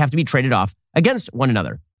costs that have to be traded off against one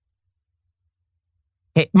another.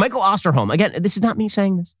 Hey, Michael Osterholm, again, this is not me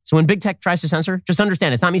saying this. So when big tech tries to censor, just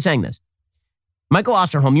understand it's not me saying this. Michael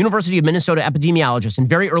Osterholm, University of Minnesota epidemiologist and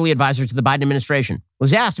very early advisor to the Biden administration,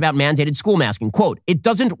 was asked about mandated school masking. Quote, "It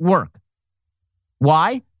doesn't work."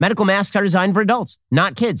 Why? Medical masks are designed for adults,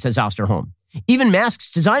 not kids, says Osterholm. Even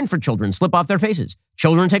masks designed for children slip off their faces.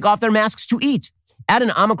 Children take off their masks to eat. Add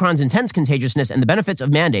in Omicron's intense contagiousness and the benefits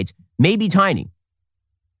of mandates may be tiny.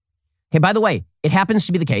 Okay, by the way, it happens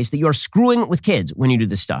to be the case that you are screwing with kids when you do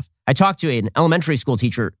this stuff. I talked to an elementary school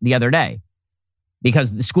teacher the other day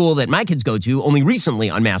because the school that my kids go to only recently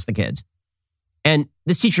unmasked the kids. And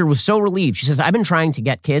this teacher was so relieved. She says, I've been trying to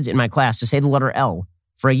get kids in my class to say the letter L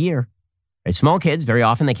for a year. Right? Small kids, very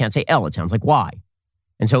often they can't say L. It sounds like Y.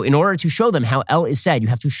 And so in order to show them how L is said, you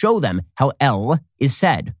have to show them how L is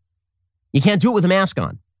said. You can't do it with a mask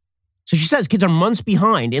on. So she says kids are months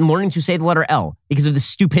behind in learning to say the letter L because of the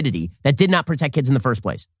stupidity that did not protect kids in the first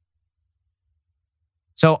place.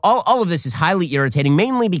 So all of this is highly irritating,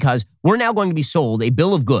 mainly because we're now going to be sold a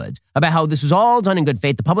bill of goods about how this was all done in good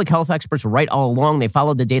faith. The public health experts were right all along. They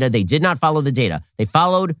followed the data. They did not follow the data. They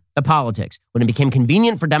followed the politics. When it became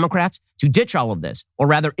convenient for Democrats to ditch all of this, or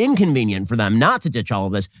rather inconvenient for them not to ditch all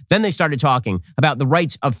of this, then they started talking about the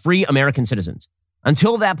rights of free American citizens.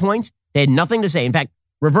 Until that point, they had nothing to say. In fact,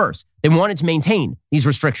 reverse. They wanted to maintain these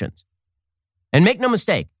restrictions. And make no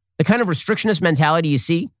mistake, the kind of restrictionist mentality you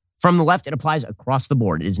see from the left, it applies across the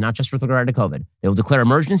board. It is not just with regard to COVID. They will declare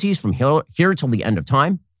emergencies from here till the end of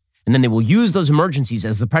time, and then they will use those emergencies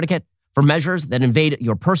as the predicate for measures that invade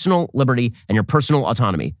your personal liberty and your personal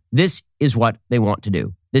autonomy. This is what they want to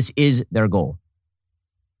do. This is their goal.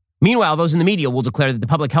 Meanwhile, those in the media will declare that the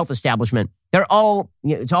public health establishment,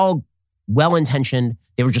 it's all well-intentioned.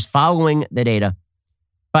 They were just following the data.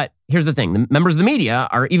 But here's the thing. The members of the media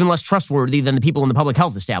are even less trustworthy than the people in the public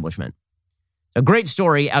health establishment. A great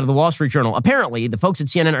story out of the Wall Street Journal. Apparently, the folks at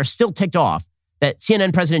CNN are still ticked off that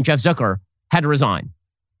CNN President Jeff Zucker had to resign.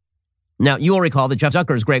 Now, you will recall that Jeff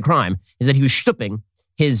Zucker's great crime is that he was stooping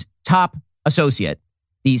his top associate,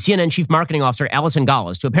 the CNN chief marketing officer, Alison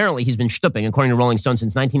Gullis, to apparently he's been stooping, according to Rolling Stone,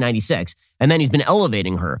 since 1996. And then he's been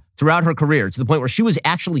elevating her throughout her career to the point where she was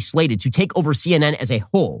actually slated to take over CNN as a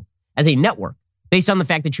whole, as a network, based on the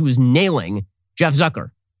fact that she was nailing Jeff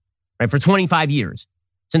Zucker, right, for 25 years.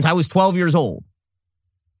 Since I was 12 years old.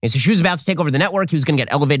 And so she was about to take over the network. He was going to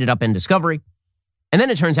get elevated up in Discovery. And then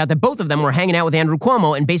it turns out that both of them were hanging out with Andrew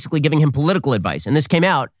Cuomo and basically giving him political advice. And this came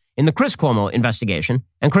out in the Chris Cuomo investigation.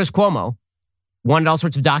 And Chris Cuomo wanted all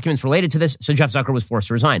sorts of documents related to this, so Jeff Zucker was forced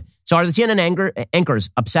to resign. So are the CNN anchors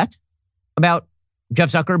upset about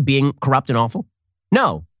Jeff Zucker being corrupt and awful?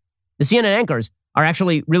 No. The CNN anchors are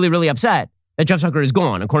actually really, really upset that Jeff Zucker is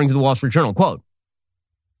gone, according to the Wall Street Journal. Quote,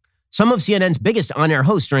 some of CNN's biggest on-air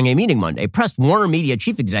hosts during a meeting Monday pressed Warner Media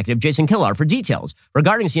chief executive Jason Kilar for details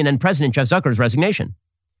regarding CNN President Jeff Zucker's resignation.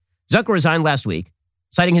 Zucker resigned last week,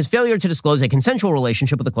 citing his failure to disclose a consensual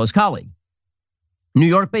relationship with a close colleague. New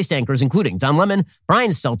York-based anchors, including Don Lemon,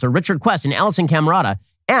 Brian Stelter, Richard Quest, and Allison Camerata,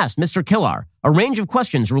 asked Mr. Kilar a range of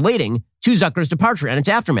questions relating to Zucker's departure and its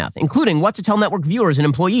aftermath, including what to tell network viewers and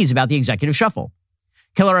employees about the executive shuffle.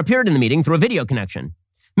 Kilar appeared in the meeting through a video connection.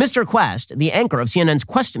 Mr. Quest, the anchor of CNN's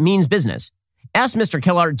Quest Means Business, asked Mr.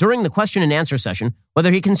 Killar during the question and answer session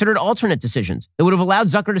whether he considered alternate decisions that would have allowed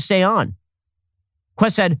Zucker to stay on.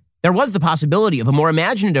 Quest said there was the possibility of a more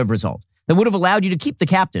imaginative result that would have allowed you to keep the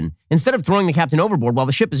captain instead of throwing the captain overboard while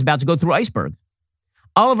the ship is about to go through iceberg.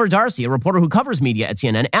 Oliver Darcy, a reporter who covers media at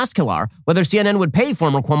CNN, asked Killar whether CNN would pay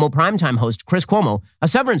former Cuomo primetime host Chris Cuomo a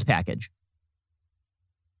severance package.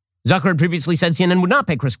 Zucker had previously said CNN would not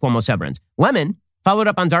pay Chris Cuomo severance. Lemon followed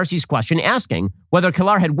up on Darcy's question, asking whether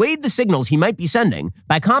Killar had weighed the signals he might be sending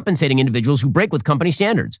by compensating individuals who break with company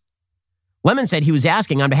standards. Lemon said he was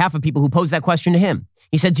asking on behalf of people who posed that question to him.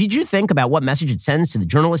 He said, did you think about what message it sends to the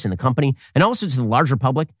journalists in the company and also to the larger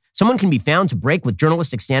public? Someone can be found to break with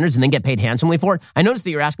journalistic standards and then get paid handsomely for it. I noticed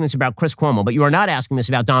that you're asking this about Chris Cuomo, but you are not asking this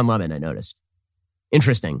about Don Lemon, I noticed.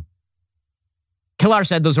 Interesting. Killar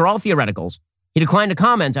said those are all theoreticals. He declined to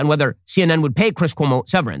comment on whether CNN would pay Chris Cuomo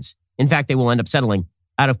severance. In fact, they will end up settling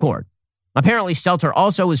out of court. Apparently, Stelter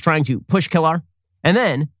also was trying to push Killar. And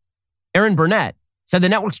then Erin Burnett said the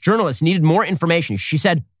network's journalists needed more information. She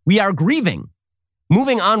said, we are grieving.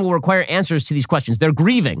 Moving on will require answers to these questions. They're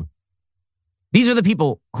grieving. These are the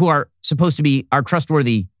people who are supposed to be our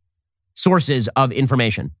trustworthy sources of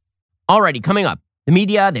information. Alrighty, coming up, the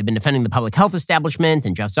media, they've been defending the public health establishment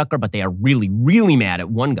and Jeff Zucker, but they are really, really mad at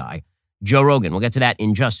one guy, Joe Rogan. We'll get to that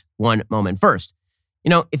in just one moment. First, you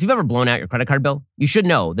know, if you've ever blown out your credit card bill, you should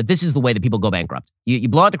know that this is the way that people go bankrupt. You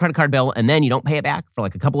blow out the credit card bill and then you don't pay it back for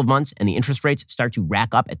like a couple of months and the interest rates start to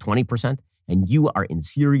rack up at 20%. And you are in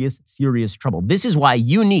serious, serious trouble. This is why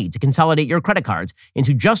you need to consolidate your credit cards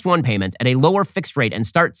into just one payment at a lower fixed rate and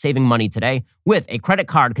start saving money today with a credit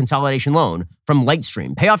card consolidation loan from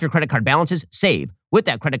Lightstream. Pay off your credit card balances, save. With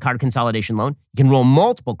that credit card consolidation loan, you can roll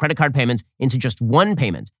multiple credit card payments into just one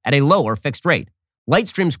payment at a lower fixed rate.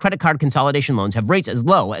 Lightstream's credit card consolidation loans have rates as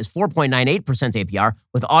low as 4.98% APR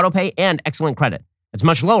with autopay and excellent credit. That's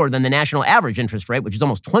much lower than the national average interest rate, which is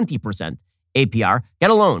almost 20%. APR. Get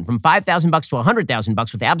a loan from $5,000 to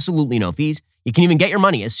 $100,000 with absolutely no fees. You can even get your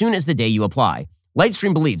money as soon as the day you apply.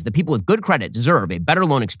 Lightstream believes that people with good credit deserve a better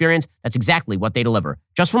loan experience. That's exactly what they deliver.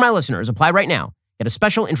 Just for my listeners, apply right now. Get a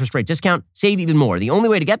special interest rate discount. Save even more. The only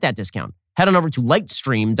way to get that discount, head on over to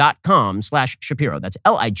lightstream.com/Shapiro. That's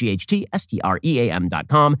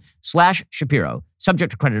LIGHTSTREAM.com/Shapiro.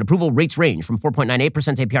 Subject to credit approval, rates range from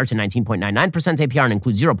 4.98% APR to 19.99% APR and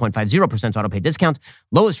includes 0.50% autopay discount.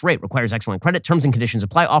 Lowest rate requires excellent credit. Terms and conditions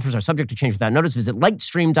apply. Offers are subject to change without notice. Visit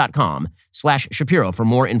lightstream.com/Shapiro for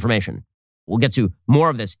more information. We'll get to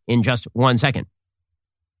more of this in just 1 second.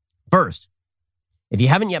 First, if you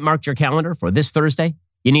haven't yet marked your calendar for this Thursday,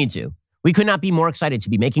 you need to. We could not be more excited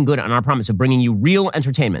to be making good on our promise of bringing you real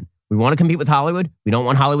entertainment. We want to compete with Hollywood. We don't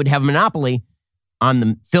want Hollywood to have a monopoly on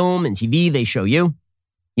the film and TV they show you.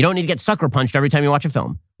 You don't need to get sucker punched every time you watch a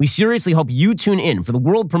film. We seriously hope you tune in for the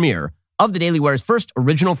world premiere of the Daily Wire's first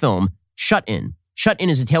original film, Shut In. Shut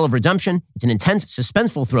In is a tale of redemption. It's an intense,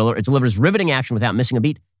 suspenseful thriller. It delivers riveting action without missing a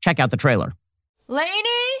beat. Check out the trailer. Lainey,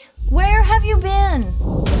 where have you been?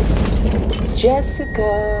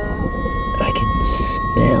 Jessica. I can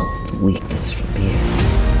smell the weakness from here.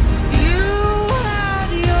 You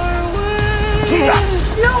had your way.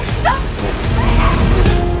 No, stop!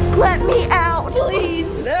 Let me out,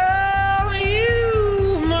 please. Now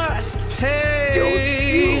you must pay.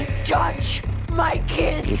 Don't you touch my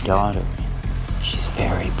kids. Your daughter, she's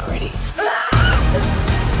very pretty.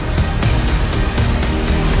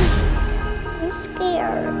 I'm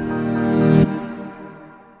scared.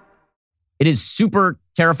 It is super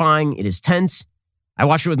terrifying. It is tense. I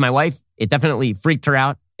watched it with my wife. It definitely freaked her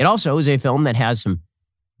out. It also is a film that has some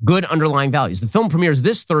good underlying values. The film premieres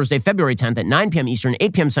this Thursday, February 10th at 9 p.m. Eastern,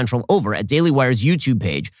 8 p.m. Central over at Daily Wire's YouTube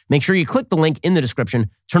page. Make sure you click the link in the description.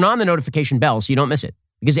 Turn on the notification bell so you don't miss it.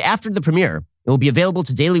 Because after the premiere, it will be available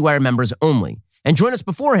to Daily Wire members only. And join us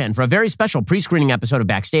beforehand for a very special pre-screening episode of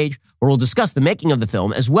Backstage, where we'll discuss the making of the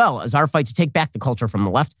film, as well as our fight to take back the culture from the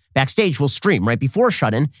left. Backstage will stream right before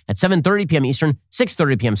Shut In at 7:30 p.m. Eastern,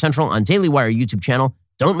 6:30 p.m. Central on Daily Wire YouTube channel.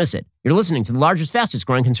 Don't miss it. You're listening to the largest, fastest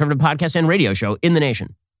growing conservative podcast and radio show in the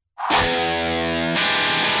nation.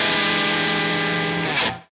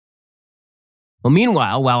 Well,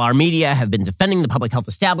 meanwhile, while our media have been defending the public health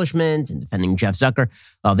establishment and defending Jeff Zucker,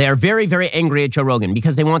 they are very, very angry at Joe Rogan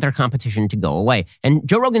because they want their competition to go away. And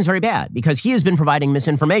Joe Rogan's very bad because he has been providing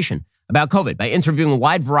misinformation about COVID by interviewing a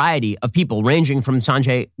wide variety of people ranging from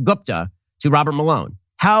Sanjay Gupta to Robert Malone.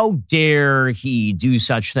 How dare he do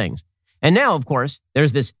such things? And now, of course,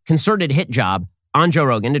 there's this concerted hit job on Joe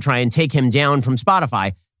Rogan to try and take him down from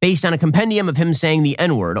Spotify based on a compendium of him saying the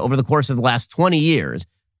N-word over the course of the last 20 years,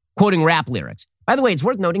 quoting rap lyrics. By the way, it's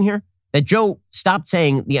worth noting here that Joe stopped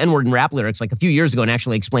saying the N-word in rap lyrics like a few years ago and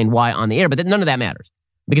actually explained why on the air, but none of that matters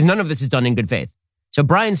because none of this is done in good faith. So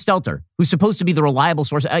Brian Stelter, who's supposed to be the reliable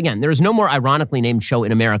source, again, there is no more ironically named show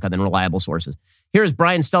in America than Reliable Sources. Here is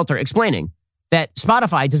Brian Stelter explaining that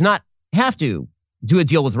Spotify does not have to do a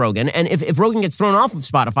deal with Rogan, and if Rogan gets thrown off of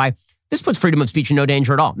Spotify, this puts freedom of speech in no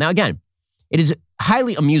danger at all. Now, again, it is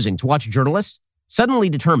highly amusing to watch journalists suddenly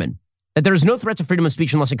determine that there is no threat to freedom of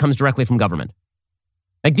speech unless it comes directly from government.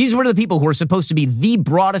 Like, these were the people who are supposed to be the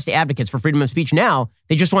broadest advocates for freedom of speech. Now,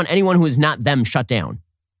 they just want anyone who is not them shut down.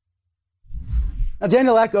 Now,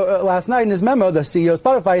 Daniel Ek, last night in his memo, the CEO of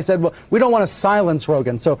Spotify said, well, we don't want to silence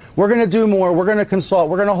Rogan. So we're going to do more. We're going to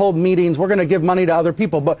consult. We're going to hold meetings. We're going to give money to other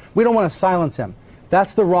people. But we don't want to silence him.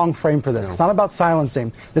 That's the wrong frame for this. No. It's not about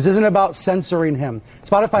silencing. This isn't about censoring him.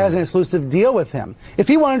 Spotify has an exclusive deal with him. If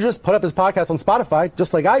he wanted to just put up his podcast on Spotify,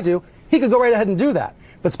 just like I do, he could go right ahead and do that.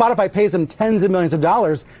 But Spotify pays him tens of millions of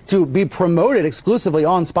dollars to be promoted exclusively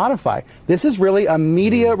on Spotify. This is really a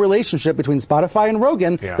media relationship between Spotify and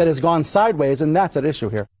Rogan that has gone sideways, and that's at issue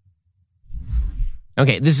here.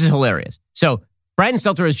 Okay, this is hilarious. So Brian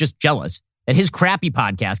Stelter is just jealous that his crappy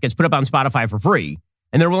podcast gets put up on Spotify for free,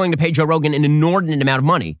 and they're willing to pay Joe Rogan an inordinate amount of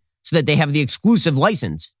money so that they have the exclusive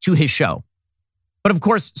license to his show. But of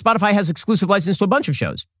course, Spotify has exclusive license to a bunch of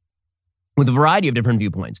shows with a variety of different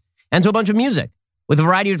viewpoints and to a bunch of music with a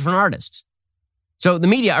variety of different artists. So the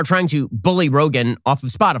media are trying to bully Rogan off of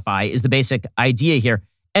Spotify is the basic idea here.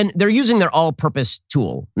 And they're using their all-purpose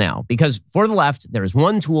tool now because for the left, there is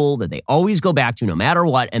one tool that they always go back to no matter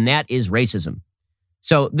what, and that is racism.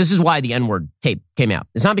 So this is why the N-word tape came out.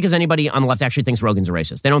 It's not because anybody on the left actually thinks Rogan's a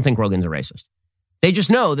racist. They don't think Rogan's a racist. They just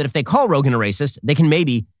know that if they call Rogan a racist, they can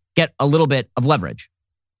maybe get a little bit of leverage.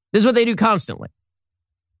 This is what they do constantly.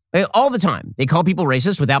 All the time, they call people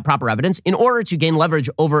racist without proper evidence in order to gain leverage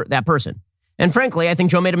over that person. And frankly, I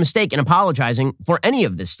think Joe made a mistake in apologizing for any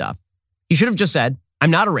of this stuff. He should have just said,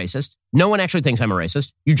 I'm not a racist. No one actually thinks I'm a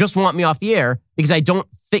racist. You just want me off the air because I don't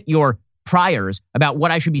fit your priors about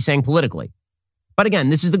what I should be saying politically. But again,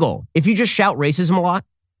 this is the goal. If you just shout racism a lot,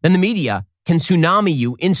 then the media can tsunami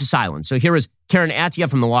you into silence. So here is Karen Attiah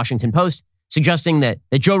from the Washington Post suggesting that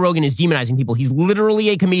Joe Rogan is demonizing people. He's literally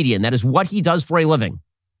a comedian. That is what he does for a living.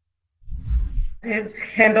 I've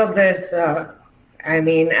handled this,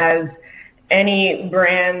 as any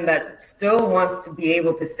brand that still wants to be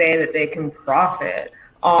able to say that they can profit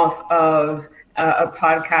off of a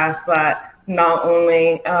podcast that not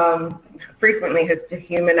only frequently has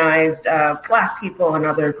dehumanized Black people and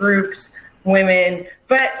other groups, women,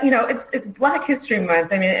 but, it's Black History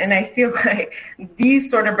Month. And I feel like these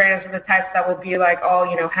sort of brands are the types that will be like,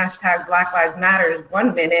 hashtag Black Lives Matter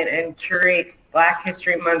 1 minute and curate Black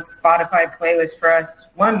History Month Spotify playlist for us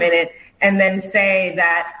 1 minute, and then say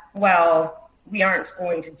that, well, we aren't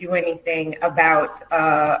going to do anything about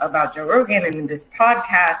Joe Rogan and this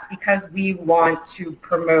podcast because we want to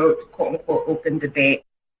promote quote unquote open debate.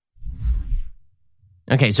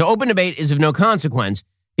 Okay, so open debate is of no consequence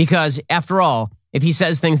because after all, if he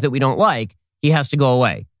says things that we don't like, he has to go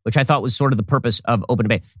away, which I thought was sort of the purpose of open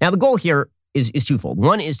debate. Now, the goal here is twofold.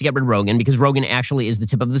 One is to get rid of Rogan because Rogan actually is the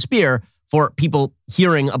tip of the spear for people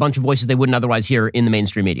hearing a bunch of voices they wouldn't otherwise hear in the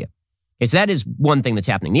mainstream media. Okay, so that is one thing that's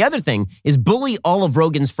happening. The other thing is bully all of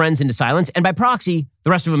Rogan's friends into silence and by proxy, the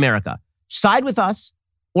rest of America. Side with us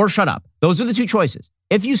or shut up. Those are the two choices.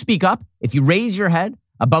 If you speak up, if you raise your head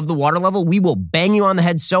above the water level, we will bang you on the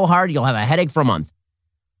head so hard you'll have a headache for a month.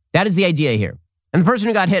 That is the idea here. And the person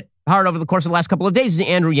who got hit hard over the course of the last couple of days is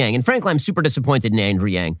Andrew Yang. And frankly, I'm super disappointed in Andrew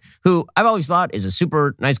Yang, who I've always thought is a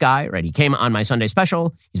super nice guy, right? He came on my Sunday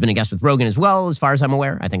special. He's been a guest with Rogan as well, as far as I'm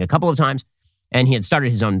aware, I think a couple of times. And he had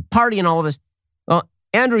started his own party and all of this. Well,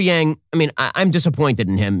 Andrew Yang, I'm disappointed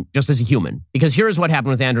in him just as a human, because here's what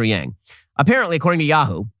happened with Andrew Yang. Apparently, according to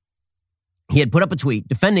Yahoo, he had put up a tweet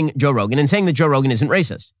defending Joe Rogan and saying that Joe Rogan isn't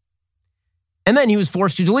racist. And then he was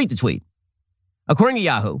forced to delete the tweet. According to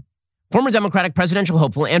Yahoo, former Democratic presidential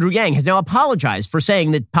hopeful Andrew Yang has now apologized for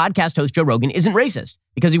saying that podcast host Joe Rogan isn't racist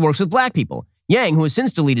because he works with Black people. Yang, who has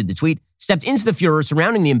since deleted the tweet, stepped into the furor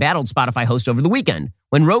surrounding the embattled Spotify host over the weekend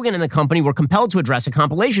when Rogan and the company were compelled to address a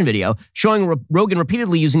compilation video showing Rogan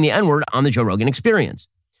repeatedly using the N-word on the Joe Rogan Experience.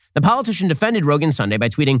 The politician defended Rogan Sunday by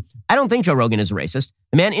tweeting, "I don't think Joe Rogan is a racist.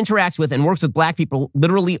 The man interacts with and works with Black people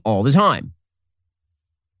literally all the time."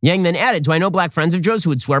 Yang then added, "Do I know Black friends of Joe's who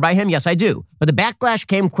would swear by him? Yes, I do." But the backlash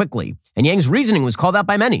came quickly, and Yang's reasoning was called out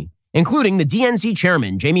by many, including the DNC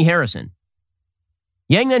chairman, Jamie Harrison.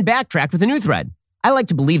 Yang then backtracked with a new thread. "I like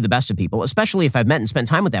to believe the best of people, especially if I've met and spent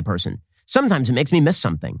time with that person. Sometimes it makes me miss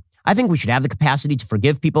something. I think we should have the capacity to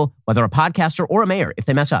forgive people, whether a podcaster or a mayor, if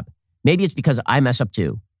they mess up. Maybe it's because I mess up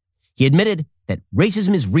too." He admitted that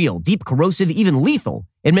racism is real, deep, corrosive, even lethal,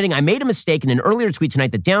 admitting, I made a mistake in an earlier tweet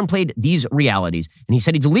tonight that downplayed these realities. And he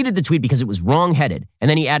said he deleted the tweet because it was wrong-headed. And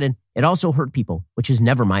then he added, it also hurt people, which is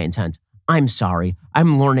never my intent. I'm sorry.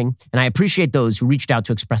 I'm learning, and I appreciate those who reached out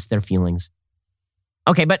to express their feelings.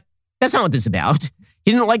 Okay, but that's not what this is about.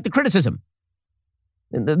 He didn't like the criticism.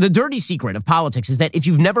 The dirty secret of politics is that if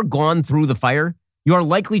you've never gone through the fire, you are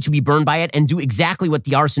likely to be burned by it and do exactly what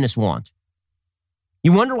the arsonists want.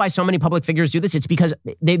 You wonder why so many public figures do this? It's because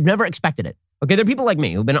they've never expected it. Okay, there are people like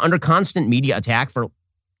me who've been under constant media attack for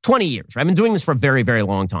 20 years. I've been doing this for a very, very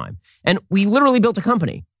long time. And we literally built a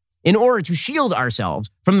company in order to shield ourselves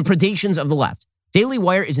from the predations of the left. Daily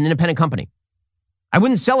Wire is an independent company. I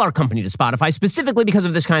wouldn't sell our company to Spotify specifically because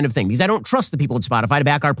of this kind of thing, because I don't trust the people at Spotify to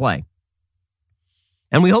back our play.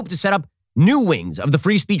 And we hope to set up new wings of the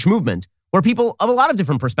free speech movement where people of a lot of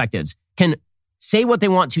different perspectives can say what they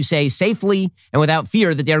want to say safely and without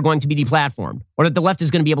fear that they're going to be deplatformed or that the left is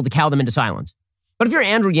going to be able to cow them into silence. But if you're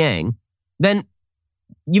Andrew Yang, then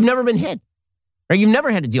you've never been hit, right? You've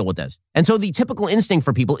never had to deal with this. And so the typical instinct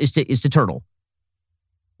for people is to turtle.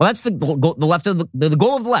 Well, that's the left of the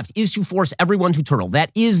goal of the left is to force everyone to turtle. That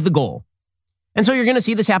is the goal. And so you're going to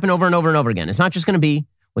see this happen over and over and over again. It's not just going to be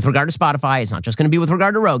with regard to Spotify. It's not just going to be with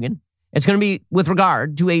regard to Rogan. It's going to be with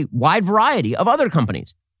regard to a wide variety of other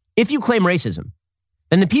companies. If you claim racism,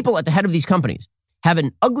 then the people at the head of these companies have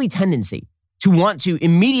an ugly tendency to want to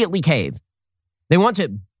immediately cave. They want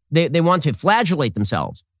to flagellate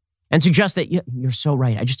themselves and suggest that you're so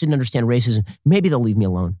right. I just didn't understand racism. Maybe they'll leave me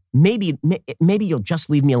alone. Maybe you'll just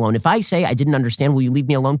leave me alone. If I say I didn't understand, will you leave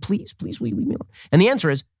me alone? Please, will you leave me alone? And the answer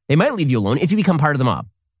is they might leave you alone if you become part of the mob.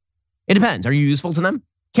 It depends. Are you useful to them?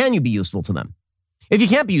 Can you be useful to them? If you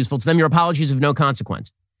can't be useful to them, your apologies have no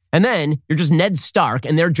consequence. And then you're just Ned Stark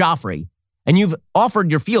and they're Joffrey, and you've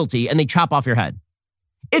offered your fealty and they chop off your head.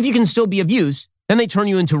 If you can still be of use, then they turn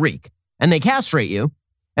you into Reek and they castrate you,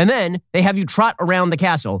 and then they have you trot around the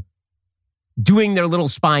castle doing their little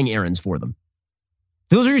spying errands for them.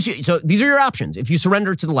 So these are your options. If you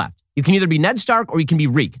surrender to the left, you can either be Ned Stark or you can be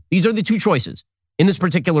Reek. These are the two choices in this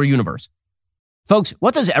particular universe. Folks,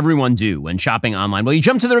 what does everyone do when shopping online? Well, you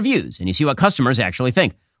jump to the reviews and you see what customers actually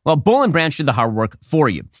think. Well, Boll & Branch did the hard work for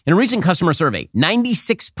you. In a recent customer survey,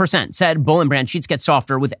 96% said Boll & Branch sheets get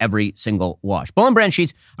softer with every single wash. Boll & Branch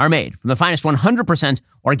sheets are made from the finest 100%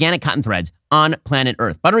 organic cotton threads on planet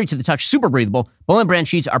Earth. Buttery to the touch, super breathable, Boll & Branch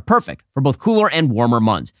sheets are perfect for both cooler and warmer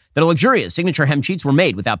months. Their luxurious signature hem sheets were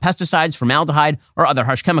made without pesticides, formaldehyde, or other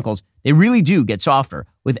harsh chemicals. They really do get softer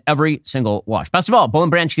with every single wash. Best of all, Boll &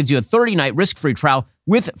 Branch gives you a 30-night risk-free trial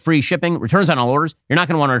with free shipping, returns on all orders. You're not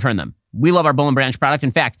going to want to return them. We love our Boll & Branch product.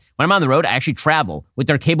 In fact, when I'm on the road, I actually travel with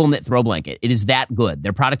their cable knit throw blanket. It is that good.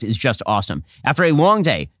 Their product is just awesome. After a long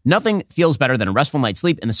day, nothing feels better than a restful night's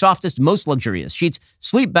sleep in the softest, most luxurious sheets.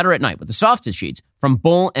 Sleep better at night with the softest sheets from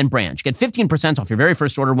Boll & Branch. Get 15% off your very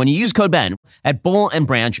first order when you use code BEN at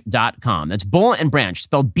bollandbranch.com. That's Boll & Branch,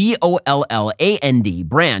 spelled BOLLAND,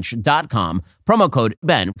 branch.com. Promo code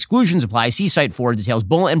BEN. Exclusions apply. See site for details.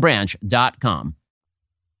 bollandbranch.com.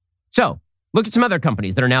 So, look at some other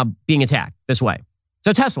companies that are now being attacked this way.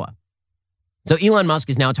 So Tesla. So Elon Musk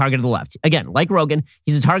is now a target of the left. Again, like Rogan,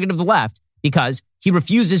 he's a target of the left because he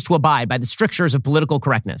refuses to abide by the strictures of political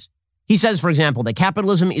correctness. He says, for example, that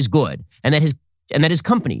capitalism is good and that his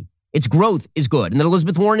company, its growth is good, and that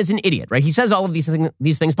Elizabeth Warren is an idiot, right? He says all of these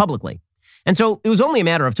things publicly. And so it was only a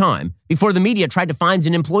matter of time before the media tried to find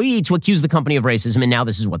an employee to accuse the company of racism, and now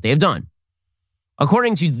this is what they have done.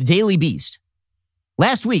 According to the Daily Beast,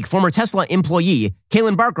 last week, former Tesla employee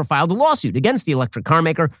Kaylin Barker filed a lawsuit against the electric car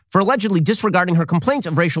maker for allegedly disregarding her complaints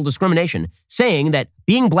of racial discrimination, saying that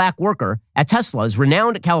being a black worker at Tesla's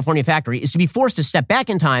renowned California factory is to be forced to step back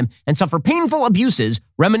in time and suffer painful abuses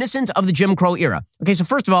reminiscent of the Jim Crow era. Okay, so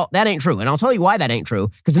first of all, that ain't true. And I'll tell you why that ain't true.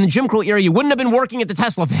 Because in the Jim Crow era, you wouldn't have been working at the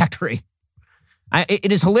Tesla factory.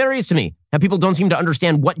 It is hilarious to me how people don't seem to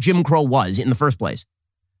understand what Jim Crow was in the first place.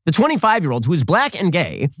 The 25-year-old, who is black and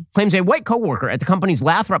gay, claims a white coworker at the company's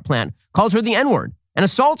Lathrop plant called her the N-word and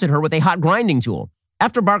assaulted her with a hot grinding tool.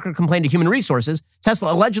 After Barker complained to Human Resources,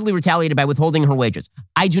 Tesla allegedly retaliated by withholding her wages.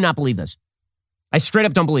 I do not believe this. I straight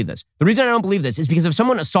up don't believe this. The reason I don't believe this is because if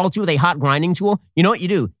someone assaults you with a hot grinding tool, you know what you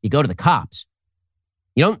do? You go to the cops.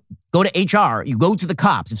 You don't go to HR. You go to the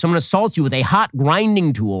cops. If someone assaults you with a hot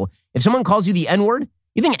grinding tool, if someone calls you the N-word,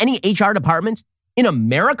 you think any HR department in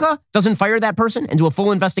America doesn't fire that person and do a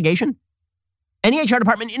full investigation? Any HR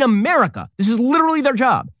department in America, this is literally their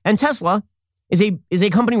job. And Tesla is a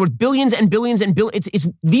company worth billions and billions and billions. It's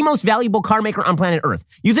the most valuable car maker on planet Earth.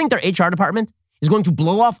 You think their HR department is going to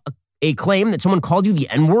blow off a claim that someone called you the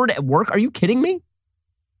N-word at work? Are you kidding me?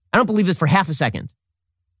 I don't believe this for half a second.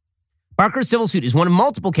 Barker's civil suit is one of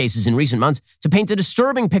multiple cases in recent months to paint a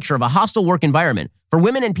disturbing picture of a hostile work environment for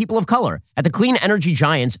women and people of color at the clean energy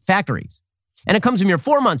giants' factories. And it comes a mere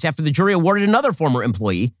 4 months after the jury awarded another former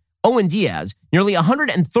employee, Owen Diaz, nearly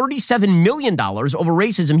 $137 million over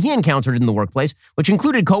racism he encountered in the workplace, which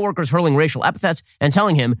included coworkers hurling racial epithets and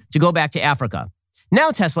telling him to go back to Africa.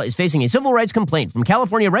 Now Tesla is facing a civil rights complaint from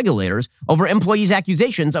California regulators over employees'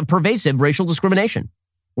 accusations of pervasive racial discrimination.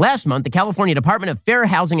 Last month, the California Department of Fair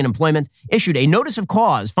Housing and Employment issued a notice of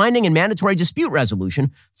cause finding in mandatory dispute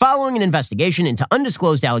resolution following an investigation into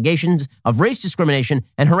undisclosed allegations of race discrimination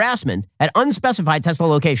and harassment at unspecified Tesla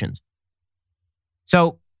locations.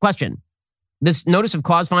 So, question, this notice of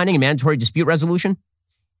cause finding and mandatory dispute resolution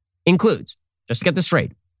includes, just to get this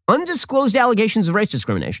straight, undisclosed allegations of race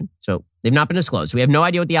discrimination. So they've not been disclosed. We have no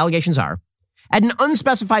idea what the allegations are. At an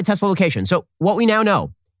unspecified Tesla location. So what we now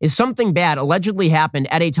know is something bad allegedly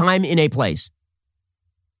happened at a time in a place.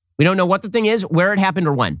 We don't know what the thing is, where it happened,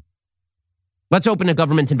 or when. Let's open a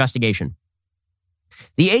government investigation.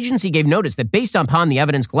 The agency gave notice that based upon the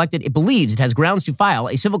evidence collected, it believes it has grounds to file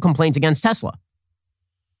a civil complaint against Tesla.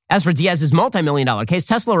 As for Diaz's multi-million-dollar case,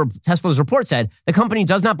 Tesla's report said the company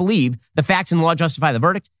does not believe the facts and law justify the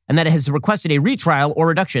verdict and that it has requested a retrial or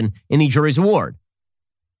reduction in the jury's award.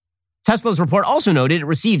 Tesla's report also noted it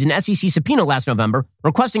received an SEC subpoena last November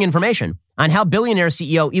requesting information on how billionaire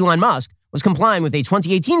CEO Elon Musk was complying with a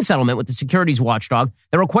 2018 settlement with the securities watchdog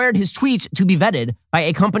that required his tweets to be vetted by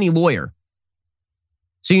a company lawyer.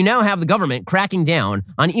 So you now have the government cracking down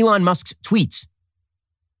on Elon Musk's tweets.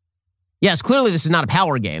 Yes, clearly this is not a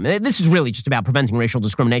power game. This is really just about preventing racial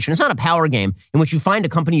discrimination. It's not a power game in which you find a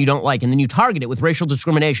company you don't like and then you target it with racial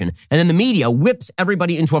discrimination. And then the media whips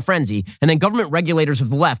everybody into a frenzy. And then government regulators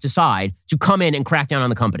of the left decide to come in and crack down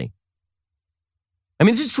on the company. I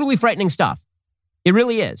mean, this is truly frightening stuff. It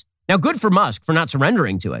really is. Now, good for Musk for not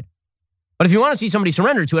surrendering to it. But if you want to see somebody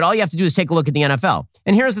surrender to it, all you have to do is take a look at the NFL.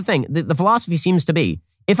 And here's the thing. The philosophy seems to be,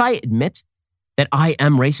 if I admit that I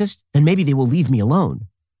am racist, then maybe they will leave me alone.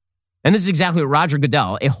 And this is exactly what Roger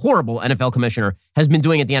Goodell, a horrible NFL commissioner, has been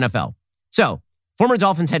doing at the NFL. So, former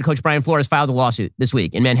Dolphins head coach Brian Flores filed a lawsuit this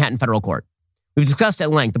week in Manhattan federal court. We've discussed at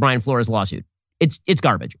length the Brian Flores lawsuit. It's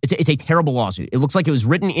garbage. It's a terrible lawsuit. It looks like it was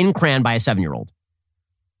written in crayon by a 7-year-old.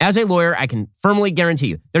 As a lawyer, I can firmly guarantee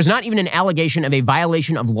you, there's not even an allegation of a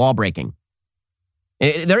violation of law breaking.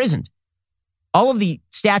 There isn't. All of the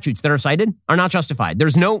statutes that are cited are not justified.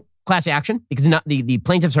 There's no class action because the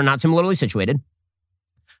plaintiffs are not similarly situated.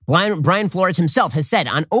 Brian Flores himself has said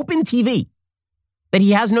on open TV that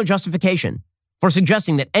he has no justification for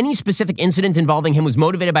suggesting that any specific incident involving him was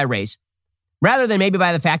motivated by race, rather than maybe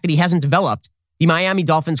by the fact that he hasn't developed the Miami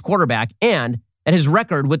Dolphins quarterback and that his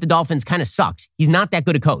record with the Dolphins kind of sucks. He's not that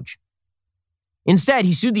good a coach. Instead,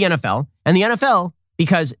 he sued the NFL, and the NFL,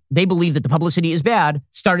 because they believe that the publicity is bad,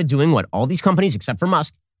 started doing what all these companies, except for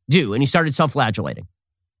Musk, do, and he started self-flagellating.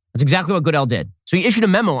 That's exactly what Goodell did. So he issued a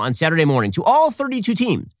memo on Saturday morning to all 32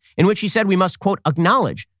 teams in which he said we must, quote,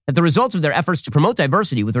 acknowledge that the results of their efforts to promote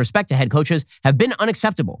diversity with respect to head coaches have been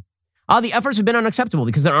unacceptable. The efforts have been unacceptable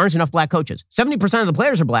because there aren't enough black coaches. 70% of the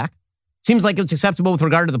players are black. Seems like it's acceptable with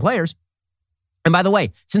regard to the players. And by the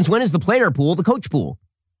way, since when is the player pool the coach pool?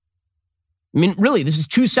 I mean, really, this is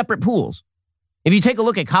two separate pools. If you take a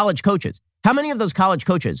look at college coaches, how many of those college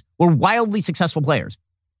coaches were wildly successful players?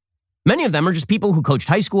 Many of them are just people who coached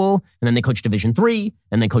high school, and then they coached Division III,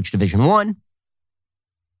 and they coached Division I.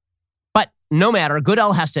 But no matter,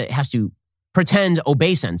 Goodell has to pretend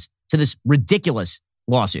obeisance to this ridiculous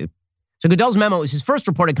lawsuit. So Goodell's memo is his first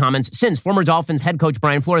reported comments since former Dolphins head coach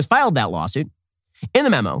Brian Flores filed that lawsuit. In the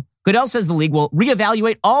memo, Goodell says the league will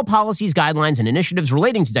reevaluate all policies, guidelines, and initiatives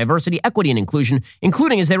relating to diversity, equity, and inclusion,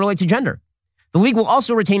 including as they relate to gender. The league will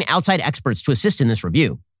also retain outside experts to assist in this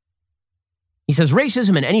review. He says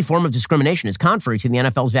racism and any form of discrimination is contrary to the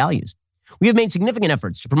NFL's values. We have made significant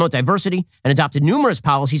efforts to promote diversity and adopted numerous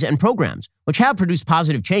policies and programs, which have produced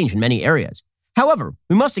positive change in many areas. However,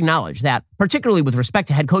 we must acknowledge that, particularly with respect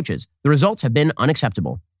to head coaches, the results have been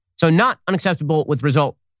unacceptable. So not unacceptable with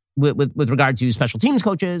regard to special teams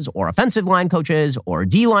coaches or offensive line coaches or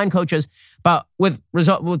D-line coaches, but with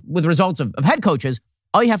results of head coaches,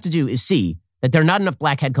 all you have to do is see that there are not enough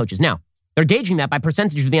black head coaches. Now, they're gauging that by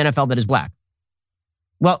percentage of the NFL that is black.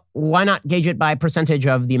 Well, why not gauge it by percentage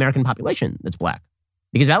of the American population that's black?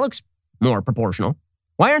 Because that looks more proportional.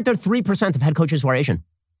 Why aren't there 3% of head coaches who are Asian?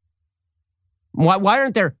 Why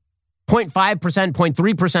aren't there 0.5%,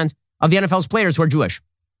 0.3% of the NFL's players who are Jewish?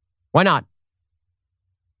 Why not?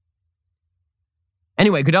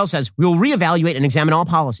 Anyway, Goodell says, we will reevaluate and examine all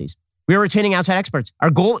policies. We are retaining outside experts. Our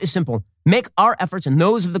goal is simple. Make our efforts and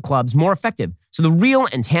those of the clubs more effective so the real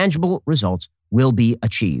and tangible results will be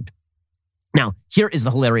achieved. Now, here is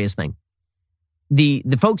the hilarious thing. The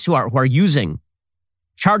folks who are using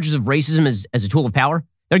charges of racism as a tool of power,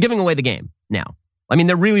 they're giving away the game now. I mean,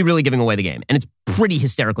 they're really, really giving away the game. And it's pretty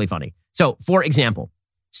hysterically funny. So, for example,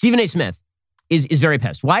 Stephen A. Smith is very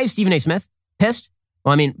pissed. Why is Stephen A. Smith pissed?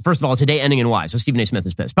 Well, I mean, first of all, it's a day ending in Y, so Stephen A. Smith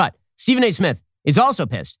is pissed. But Stephen A. Smith is also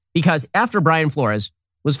pissed because after Brian Flores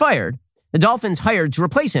was fired, the Dolphins hired to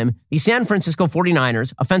replace him the San Francisco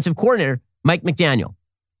 49ers offensive coordinator, Mike McDaniel.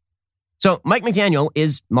 So Mike McDaniel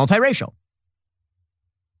is multiracial.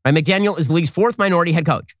 Right? McDaniel is the league's fourth minority head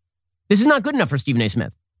coach. This is not good enough for Stephen A.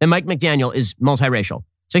 Smith, and Mike McDaniel is multiracial.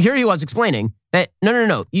 So here he was explaining that,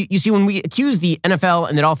 no. You see, when we accuse the NFL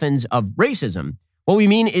and the Dolphins of racism, what we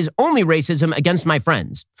mean is only racism against my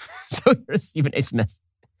friends. So here's Stephen A. Smith.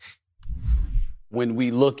 When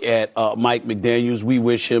we look at Mike McDaniels, we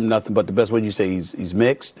wish him nothing but the best. What did you say? He's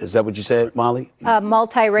mixed? Is that what you said, Molly?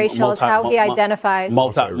 Multiracial is how he identifies.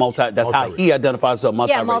 That's how he identifies himself, multiracial.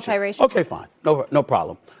 Yeah, multiracial. Okay, fine. No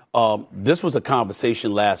problem. This was a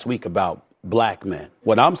conversation last week about black men.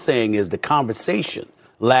 What I'm saying is the conversation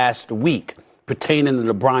last week pertaining to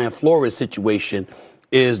the Brian Flores situation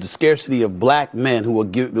is the scarcity of black men who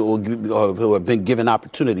have been given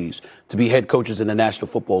opportunities to be head coaches in the National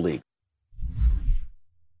Football League.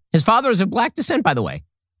 His father is of black descent, by the way.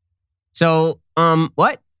 So,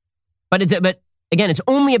 what? But again, it's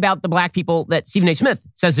only about the black people that Stephen A. Smith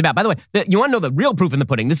says about. By the way, you want to know the real proof in the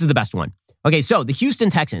pudding? This is the best one. Okay, so the Houston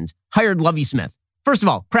Texans hired Lovie Smith. First of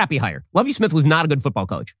all, crappy hire. Lovie Smith was not a good football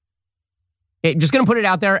coach. Okay, just going to put it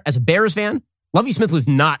out there as a Bears fan, Lovie Smith was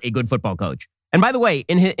not a good football coach. And by the way,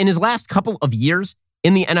 in his last couple of years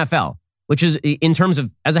in the NFL, which is in terms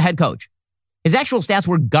of as a head coach, his actual stats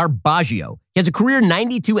were garbaggio. He has a career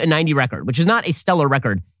 92-90 record, which is not a stellar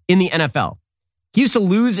record in the NFL. He used to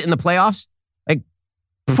lose in the playoffs like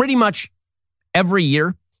pretty much every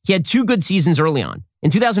year. He had two good seasons early on.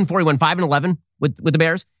 In 2004, he went 5-11 with the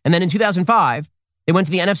Bears. And then in 2005, they went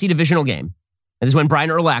to the NFC divisional game. And this is when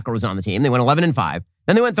Brian Urlacher was on the team. They went 11-5.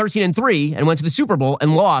 Then they went 13-3 and went to the Super Bowl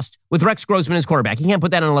and lost with Rex Grossman as quarterback. You can't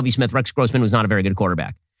put that on Lovie Smith. Rex Grossman was not a very good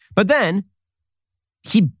quarterback. But then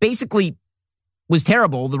he basically was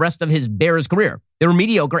terrible the rest of his Bears career. They were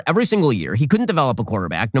mediocre every single year. He couldn't develop a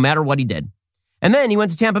quarterback no matter what he did. And then he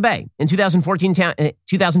went to Tampa Bay in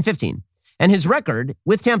 2015. And his record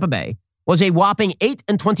with Tampa Bay was a whopping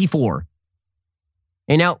 8-24.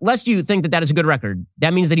 And now, lest you think that is a good record,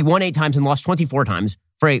 that means that he won 8 times and lost 24 times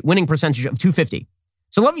for a winning percentage of .250.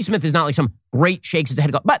 So Lovie Smith is not like some great shakes as a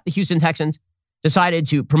head coach. But the Houston Texans decided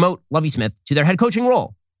to promote Lovie Smith to their head coaching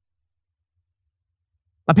role.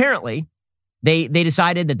 Apparently, they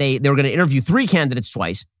decided that they were going to interview 3 candidates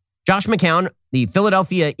twice. Josh McCown, the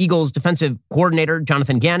Philadelphia Eagles defensive coordinator,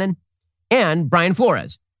 Jonathan Gannon, and Brian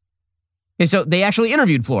Flores. Okay, so they actually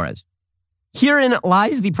interviewed Flores. Herein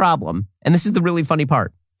lies the problem, and this is the really funny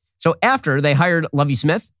part. So after they hired Lovie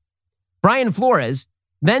Smith, Brian Flores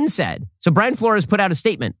then said, so Brian Flores put out a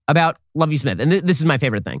statement about Lovie Smith, and this is my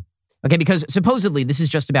favorite thing. Okay, because supposedly this is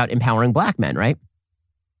just about empowering black men, right?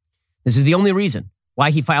 This is the only reason why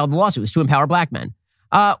he filed the lawsuit, was to empower black men.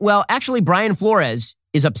 Well, actually, Brian Flores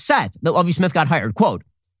is upset that Lovie Smith got hired. Quote,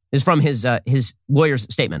 is from his lawyer's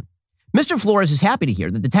statement. Mr. Flores is happy to hear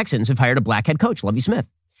that the Texans have hired a black head coach, Lovie Smith,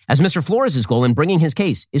 as Mr. Flores' goal in bringing his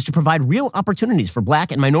case is to provide real opportunities for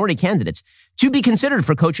black and minority candidates to be considered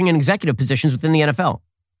for coaching and executive positions within the NFL.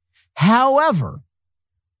 However,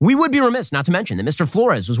 we would be remiss not to mention that Mr.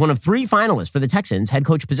 Flores was one of 3 finalists for the Texans head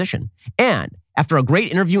coach position. And after a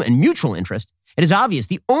great interview and mutual interest, it is obvious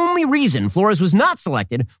the only reason Flores was not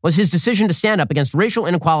selected was his decision to stand up against racial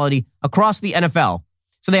inequality across the NFL.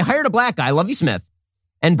 So they hired a black guy, Lovie Smith,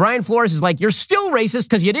 and Brian Flores is like, you're still racist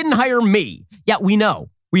because you didn't hire me. Yeah, we know.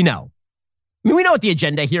 I mean, we know what the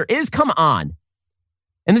agenda here is. Come on.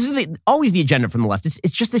 And this is always the agenda from the left.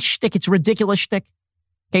 It's just this shtick. It's a ridiculous shtick.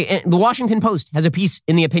 Okay, and the Washington Post has a piece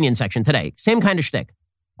in the opinion section today. Same kind of shtick.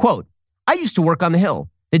 Quote, I used to work on the Hill.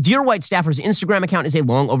 The Dear White staffer's Instagram account is a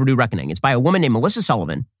long overdue reckoning. It's by a woman named Melissa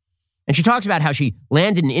Sullivan. And she talks about how she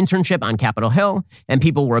landed an internship on Capitol Hill and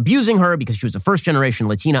people were abusing her because she was a first-generation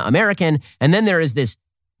Latina American. And then there is this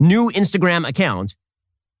new Instagram account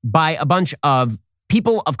by a bunch of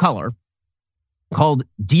people of color called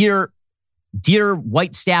Dear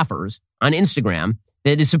White Staffers on Instagram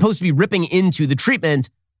that is supposed to be ripping into the treatment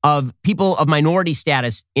of people of minority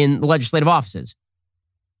status in the legislative offices.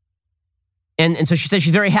 And so she says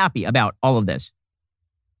she's very happy about all of this.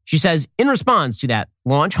 She says, in response to that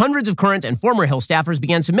launch, hundreds of current and former Hill staffers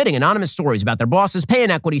began submitting anonymous stories about their bosses, pay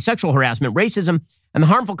inequity, sexual harassment, racism, and the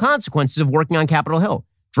harmful consequences of working on Capitol Hill,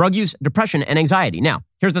 drug use, depression, and anxiety. Now,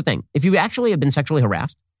 here's the thing. If you actually have been sexually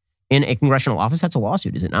harassed in a congressional office, that's a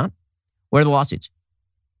lawsuit, is it not? Where are the lawsuits?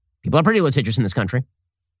 People are pretty litigious in this country.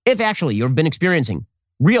 If actually you have been experiencing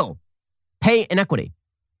real pay inequity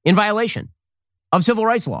in violation of civil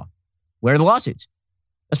rights law, where are the lawsuits?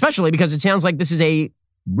 Especially because it sounds like this is a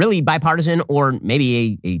really bipartisan or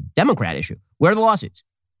maybe a Democrat issue. Where are the lawsuits?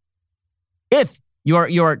 If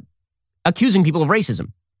you're accusing people of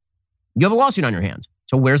racism, you have a lawsuit on your hands.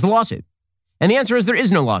 So where's the lawsuit? And the answer is there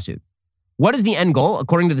is no lawsuit. What is the end goal,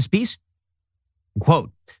 according to this piece?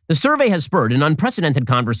 Quote, the survey has spurred an unprecedented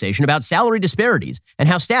conversation about salary disparities and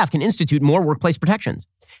how staff can institute more workplace protections.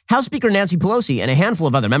 House Speaker Nancy Pelosi and a handful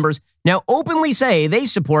of other members now openly say they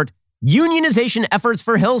support unionization efforts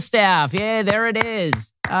for Hill staff. Yeah, there it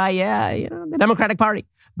is. The Democratic Party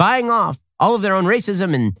buying off all of their own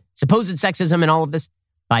racism and supposed sexism and all of this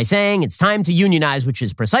by saying it's time to unionize, which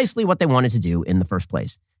is precisely what they wanted to do in the first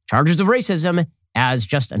place. Charges of racism as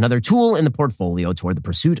just another tool in the portfolio toward the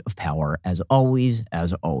pursuit of power, as always,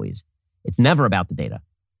 as always. It's never about the data.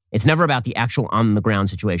 It's never about the actual on-the-ground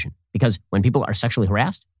situation. Because when people are sexually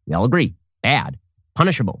harassed, we all agree, bad,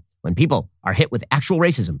 punishable. When people are hit with actual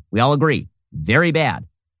racism, we all agree, very bad.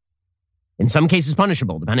 In some cases,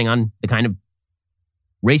 punishable, depending on the kind of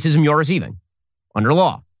racism you're receiving under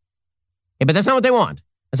law. Okay, but that's not what they want.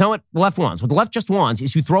 That's not what the left wants. What the left just wants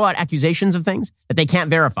is to throw out accusations of things that they can't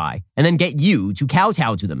verify and then get you to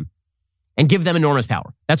kowtow to them and give them enormous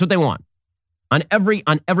power. That's what they want on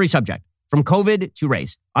every subject, from COVID to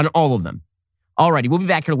race, on all of them. Alrighty, we'll be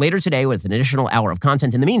back here later today with an additional hour of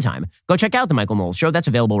content. In the meantime, go check out The Michael Knowles Show. That's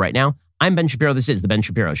available right now. I'm Ben Shapiro. This is The Ben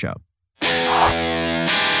Shapiro Show.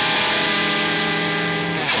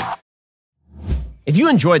 If you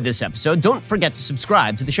enjoyed this episode, don't forget to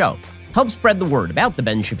subscribe to the show. Help spread the word about The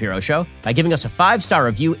Ben Shapiro Show by giving us a 5-star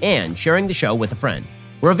review and sharing the show with a friend.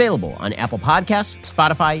 We're available on Apple Podcasts,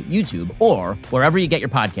 Spotify, YouTube, or wherever you get your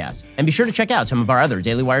podcasts. And be sure to check out some of our other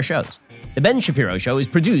Daily Wire shows. The Ben Shapiro Show is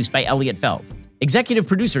produced by Elliot Feld. Executive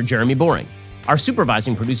producer Jeremy Boring. Our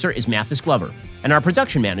supervising producer is Mathis Glover. And our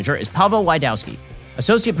production manager is Pavel Wydowski.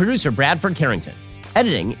 Associate producer Bradford Carrington.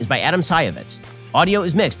 Editing is by Adam Sayevitz. Audio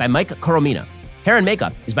is mixed by Mike Coromina. Hair and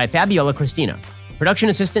makeup is by Fabiola Cristina. Production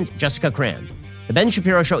assistant, Jessica Kranz. The Ben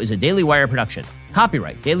Shapiro Show is a Daily Wire production.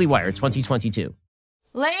 Copyright Daily Wire 2022.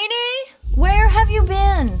 Lainey, where have you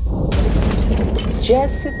been?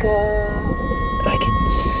 Jessica. I can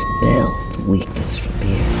smell the weakness from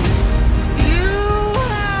here. You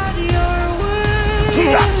had your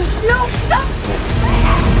way. No, stop!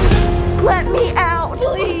 Let me out,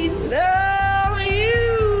 please. Now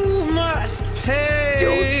you must pay.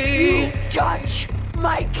 Don't you touch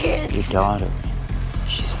my kids. Your daughter.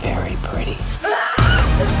 She's very pretty.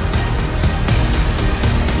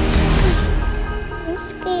 I'm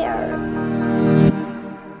scared.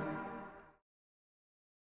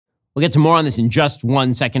 We'll get to more on this in just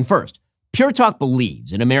 1 second. First, Pure Talk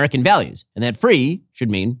believes in American values, and that free should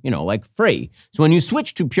mean, like free. So when you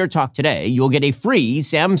switch to Pure Talk today, you'll get a free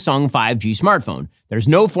Samsung 5G smartphone. There's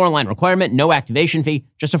no 4-line requirement, no activation fee,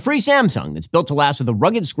 just a free Samsung that's built to last with a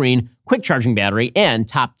rugged screen, quick charging battery, and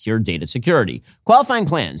top-tier data security. Qualifying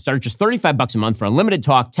plans start at just $35 a month for unlimited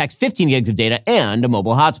talk, text, 15 gigs of data, and a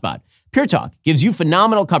mobile hotspot. Pure Talk gives you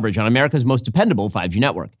phenomenal coverage on America's most dependable 5G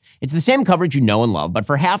network. It's the same coverage you know and love, but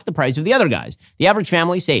for half the price of the other guys. The average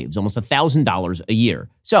family saves almost $1,000 a year.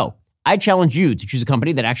 So I challenge you to choose a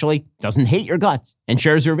company that actually doesn't hate your guts and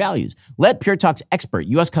shares your values. Let Pure Talk's expert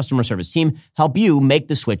U.S. customer service team help you make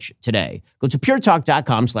the switch today. Go to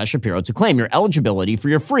puretalk.com/Shapiro to claim your eligibility for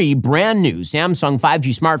your free brand new Samsung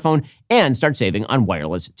 5G smartphone and start saving on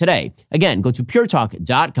wireless today. Again, go to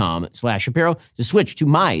puretalk.com/Shapiro to switch to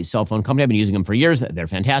my cell phone company. I've been using them for years. They're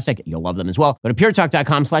fantastic. You'll love them as well. Go to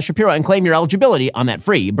puretalk.com/Shapiro and claim your eligibility on that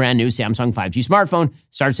free brand new Samsung 5G smartphone.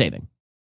 Start saving.